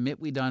 admit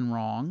we done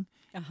wrong,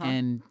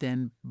 and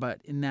then,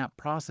 but in that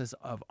process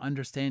of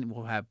understanding,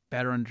 we'll have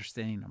better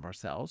understanding of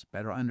ourselves,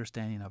 better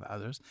understanding of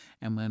others,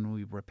 and when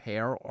we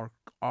repair or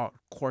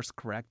course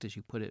correct, as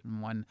you put it in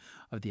one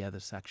of the other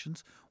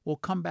sections, we'll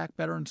come back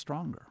better and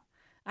stronger.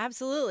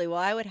 Absolutely. Well,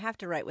 I would have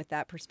to write with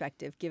that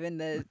perspective, given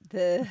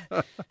the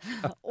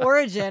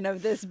origin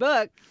of this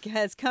book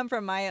has come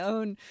from my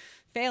own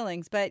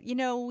failings. But,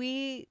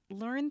 we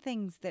learn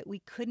things that we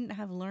couldn't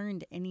have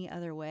learned any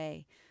other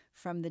way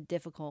from the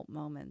difficult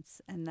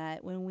moments. And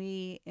that when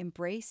we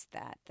embrace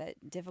that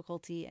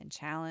difficulty and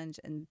challenge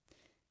and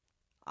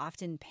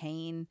often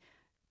pain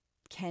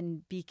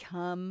can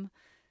become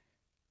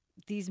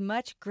these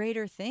much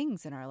greater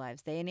things in our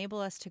lives. They enable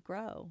us to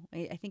grow.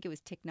 I think it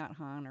was Thich Nhat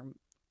Hanh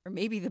or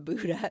maybe the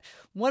Buddha,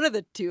 one of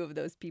the two of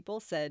those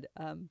people said,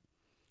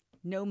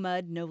 no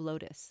mud, no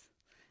lotus.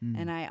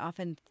 And I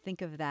often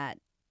think of that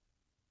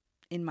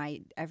in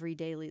my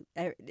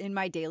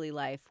daily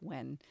life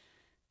when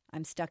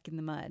I'm stuck in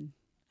the mud.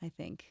 I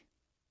think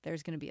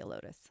there's going to be a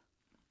lotus.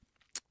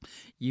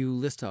 You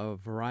list a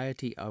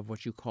variety of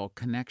what you call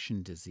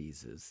connection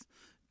diseases,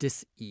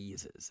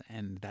 dis-eases,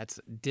 and that's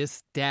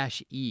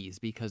dis-ease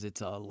because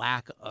it's a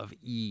lack of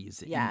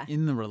ease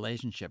in the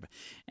relationship.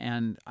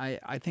 And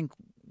I think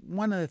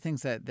one of the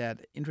things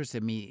that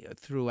interested me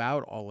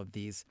throughout all of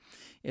these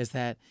is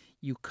that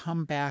you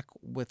come back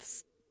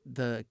with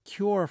the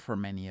cure for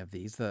many of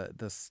these.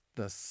 The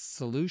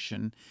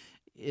solution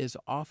is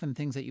often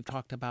things that you've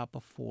talked about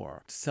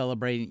before.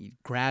 Celebrating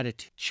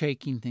gratitude,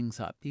 shaking things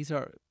up. These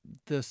are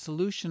the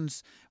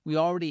solutions. We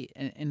already,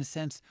 in a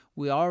sense,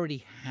 we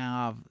already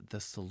have the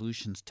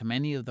solutions to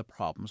many of the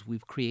problems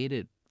we've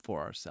created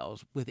for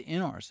ourselves,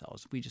 within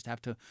ourselves. We just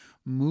have to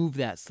move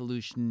that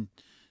solution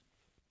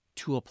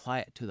to apply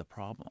it to the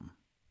problem.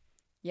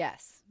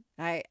 Yes.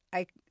 I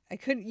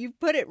couldn't, you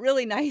put it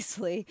really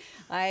nicely.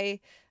 I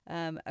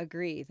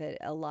agree that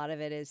a lot of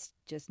it is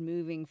just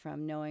moving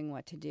from knowing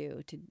what to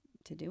do to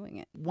doing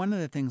it. One of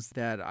the things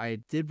that I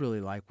did really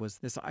like was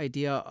this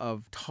idea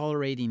of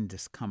tolerating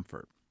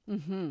discomfort.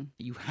 Mm-hmm.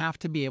 You have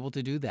to be able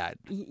to do that.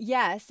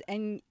 Yes,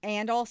 and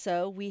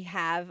also we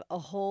have a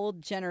whole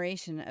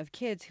generation of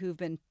kids who've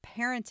been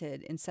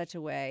parented in such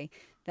a way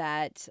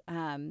that,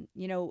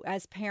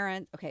 as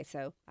parents, okay,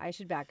 so I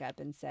should back up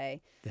and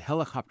say the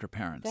helicopter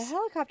parents. The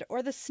helicopter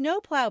or the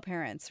snowplow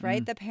parents,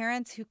 right? The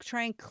parents who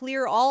try and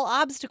clear all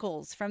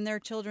obstacles from their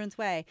children's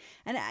way.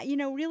 And,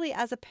 really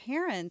as a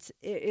parent,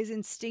 it is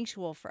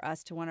instinctual for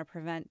us to want to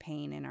prevent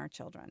pain in our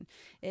children.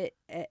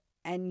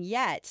 And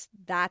yet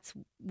that's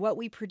what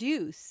we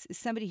produce is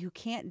somebody who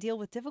can't deal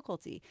with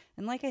difficulty.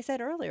 And like I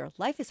said earlier,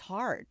 life is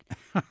hard,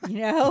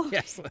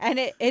 Yes. And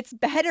it's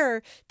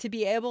better to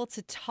be able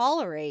to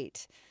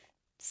tolerate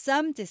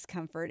some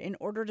discomfort in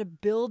order to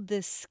build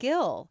this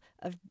skill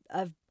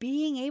of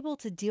being able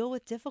to deal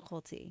with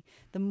difficulty.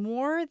 The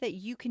more that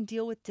you can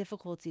deal with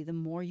difficulty, the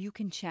more you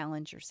can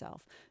challenge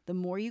yourself. The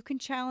more you can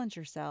challenge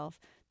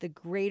yourself, the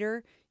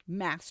greater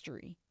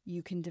mastery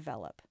you can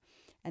develop.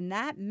 And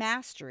that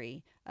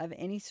mastery of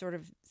any sort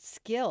of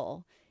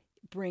skill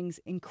brings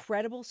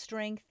incredible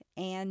strength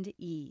and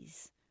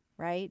ease,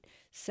 right?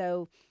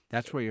 So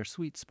that's where your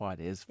sweet spot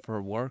is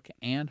for work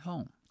and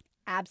home.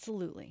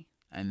 absolutely.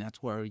 And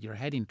that's where you're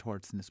heading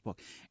towards in this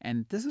book.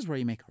 And this is where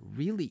you make a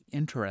really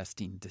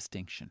interesting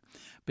distinction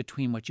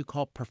between what you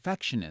call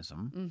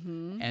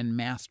perfectionism and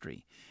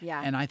mastery.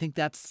 Yeah. And I think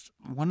that's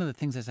one of the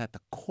things that's at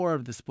the core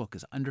of this book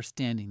is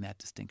understanding that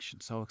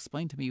distinction. So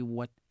explain to me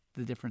what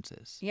the difference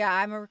is. Yeah,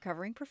 I'm a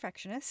recovering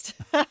perfectionist.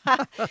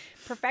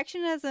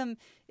 Perfectionism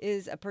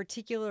is a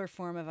particular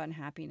form of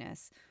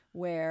unhappiness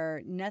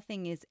where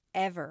nothing is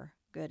ever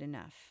good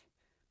enough,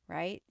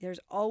 right? There's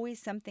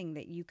always something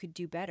that you could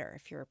do better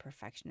if you're a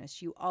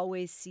perfectionist. You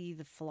always see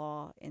the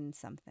flaw in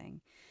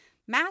something.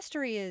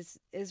 Mastery is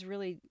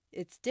really,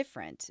 it's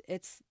different.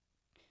 It's,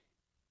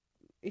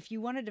 if you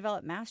want to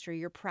develop mastery,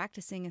 you're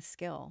practicing a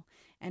skill.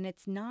 And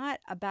it's not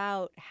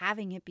about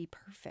having it be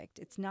perfect.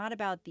 It's not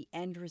about the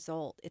end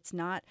result. It's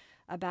not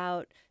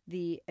about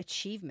the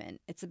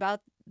achievement. It's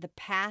about the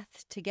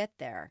path to get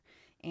there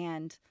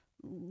and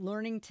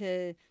learning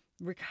to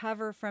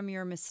recover from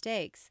your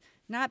mistakes,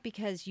 not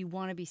because you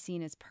want to be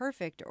seen as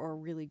perfect or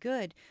really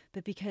good,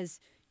 but because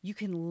you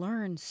can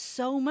learn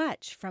so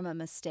much from a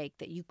mistake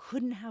that you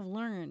couldn't have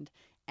learned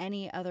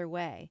any other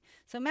way.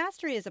 So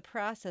mastery is a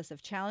process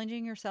of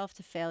challenging yourself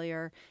to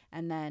failure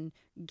and then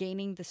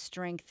gaining the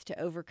strength to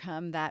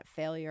overcome that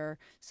failure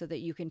so that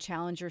you can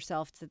challenge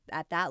yourself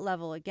at that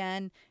level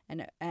again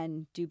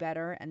and do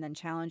better and then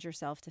challenge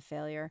yourself to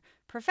failure.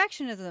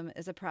 Perfectionism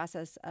is a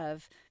process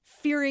of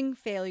fearing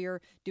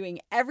failure, doing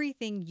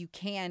everything you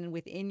can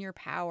within your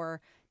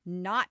power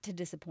not to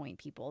disappoint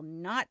people,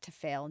 not to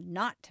fail,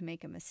 not to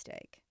make a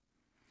mistake.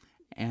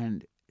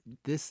 And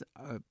this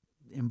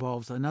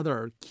involves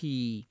another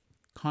key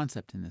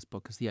concept in this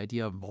book is the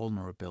idea of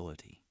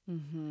vulnerability.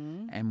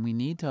 Mm-hmm. And we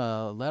need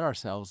to let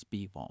ourselves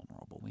be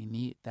vulnerable.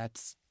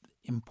 That's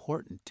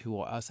important to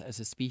us as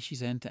a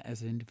species and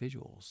as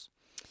individuals.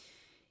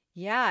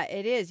 Yeah,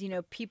 it is. You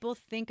know, people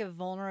think of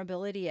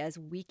vulnerability as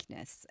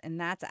weakness, and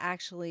that's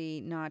actually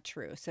not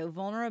true. So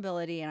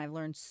vulnerability, and I've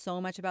learned so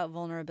much about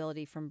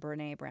vulnerability from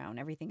Brené Brown.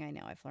 Everything I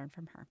know, I've learned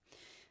from her.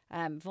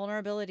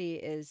 Vulnerability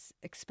is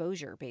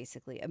exposure,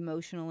 basically,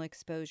 emotional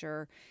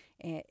exposure.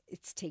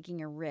 It's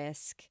taking a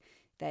risk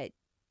that,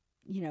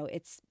 you know,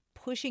 it's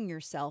pushing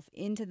yourself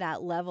into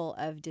that level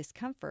of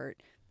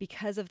discomfort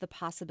because of the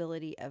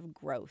possibility of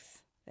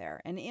growth there.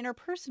 And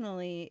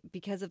interpersonally,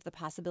 because of the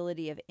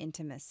possibility of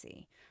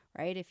intimacy,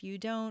 right? If you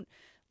don't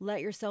let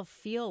yourself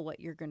feel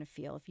what you're going to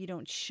feel, if you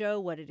don't show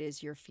what it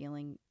is you're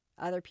feeling,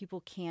 other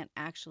people can't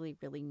actually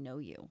really know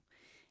you.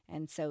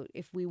 And so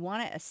if we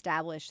want to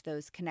establish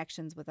those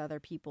connections with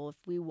other people, if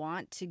we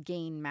want to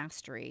gain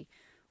mastery,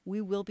 we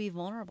will be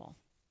vulnerable.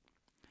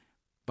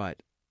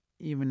 But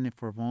even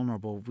if we're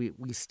vulnerable, we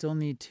still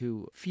need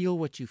to feel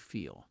what you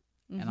feel.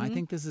 Mm-hmm. And I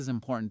think this is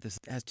important. This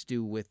has to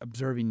do with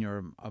observing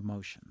your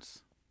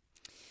emotions.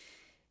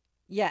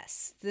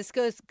 Yes, this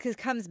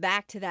comes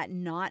back to that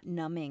not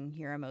numbing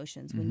your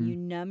emotions. When you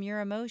numb your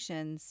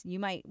emotions, you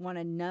might want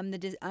to numb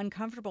the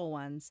uncomfortable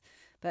ones,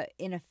 but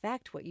in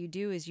effect, what you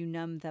do is you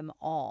numb them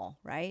all,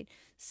 right?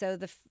 So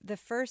the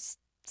first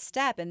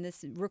step, and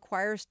this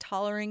requires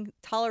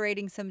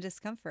tolerating some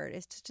discomfort,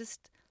 is to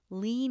just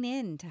lean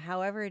into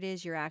however it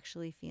is you're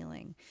actually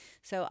feeling.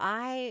 So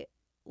I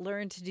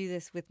learned to do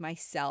this with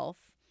myself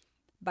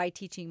by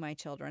teaching my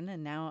children,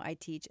 and now I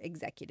teach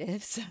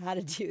executives how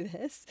to do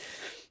this.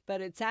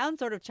 But it sounds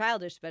sort of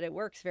childish, but it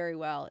works very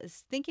well,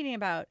 is thinking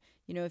about,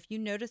 you know, if you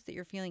notice that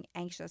you're feeling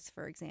anxious,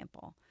 for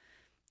example,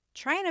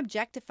 try and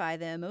objectify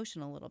the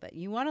emotion a little bit.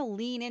 You want to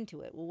lean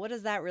into it. Well, what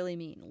does that really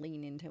mean,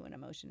 lean into an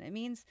emotion? It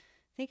means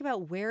think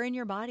about where in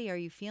your body are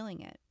you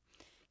feeling it?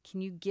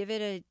 Can you give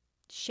it a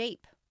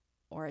shape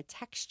or a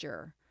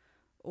texture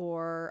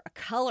or a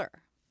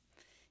color?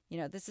 You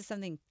know, this is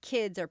something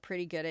kids are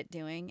pretty good at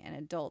doing and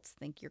adults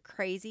think you're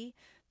crazy.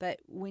 But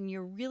when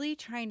you're really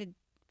trying to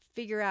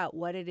figure out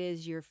what it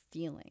is you're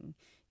feeling,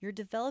 you're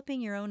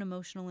developing your own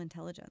emotional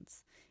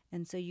intelligence.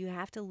 And so you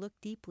have to look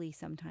deeply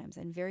sometimes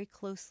and very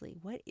closely.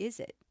 What is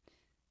it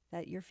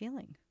that you're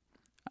feeling?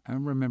 I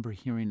remember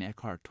hearing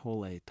Eckhart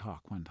Tolle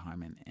talk one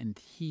time, and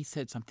he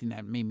said something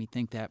that made me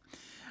think that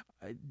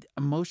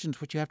emotions,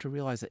 what you have to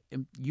realize that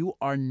you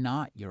are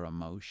not your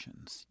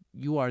emotions.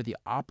 You are the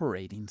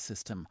operating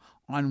system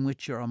on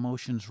which your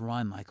emotions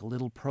run, like a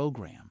little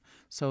program.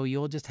 So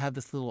you'll just have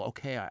this little,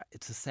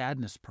 it's a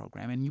sadness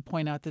program, and you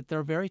point out that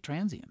they're very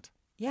transient.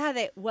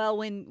 Yeah,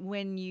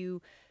 when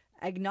you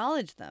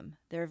acknowledge them,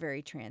 they're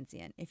very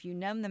transient. If you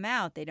numb them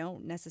out, they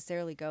don't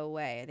necessarily go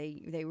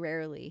away. They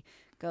rarely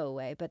go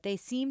away, but they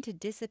seem to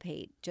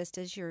dissipate just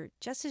as you're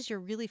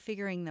really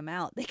figuring them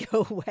out. They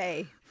go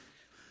away.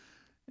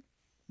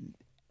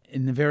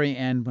 In the very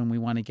end, when we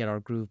want to get our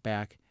groove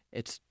back,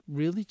 It's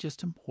really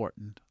just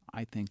important,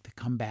 I think, to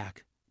come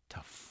back to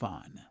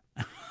fun.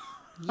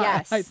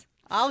 Yes,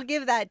 I'll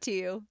give that to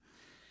you.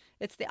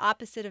 It's the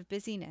opposite of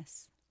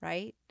busyness,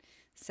 right?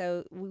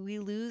 So we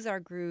lose our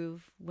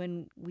groove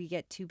when we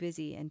get too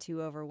busy and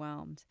too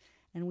overwhelmed.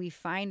 And we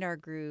find our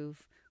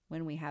groove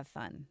when we have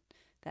fun.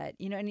 That,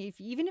 and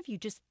even if you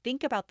just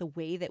think about the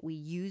way that we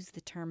use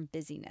the term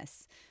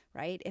busyness,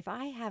 right? If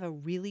I have a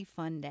really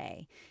fun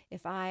day,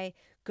 if I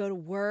go to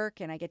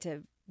work and I get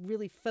to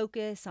really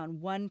focus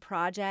on one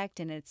project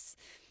and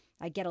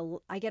I get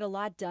a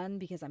lot done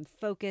because I'm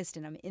focused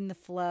and I'm in the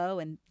flow,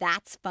 and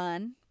that's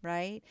fun,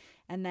 right?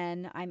 And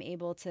then I'm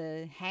able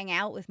to hang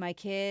out with my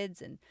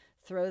kids and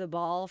throw the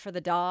ball for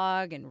the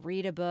dog and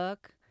read a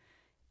book.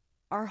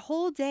 Our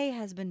whole day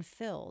has been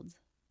filled,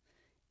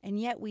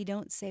 and yet we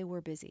don't say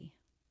we're busy,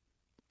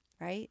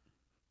 right?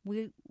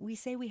 We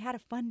say we had a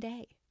fun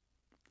day.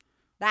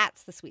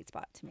 That's the sweet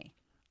spot to me.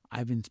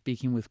 I've been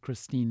speaking with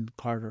Christine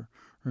Carter.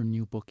 Her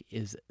new book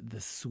is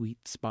The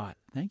Sweet Spot.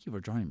 Thank you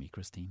for joining me,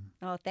 Christine.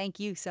 Oh, thank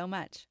you so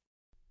much.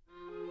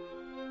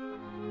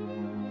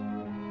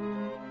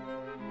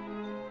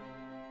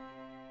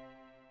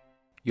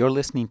 You're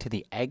listening to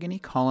the Agony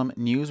Column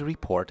News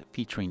Report,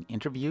 featuring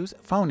interviews,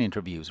 phone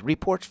interviews,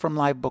 reports from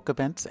live book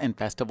events and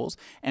festivals,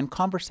 and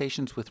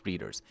conversations with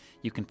readers.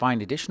 You can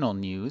find additional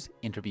news,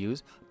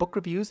 interviews, book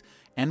reviews,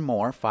 and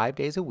more 5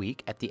 days a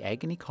week at the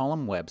Agony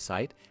Column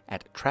website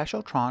at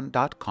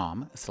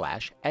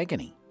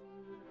trashotron.com/agony.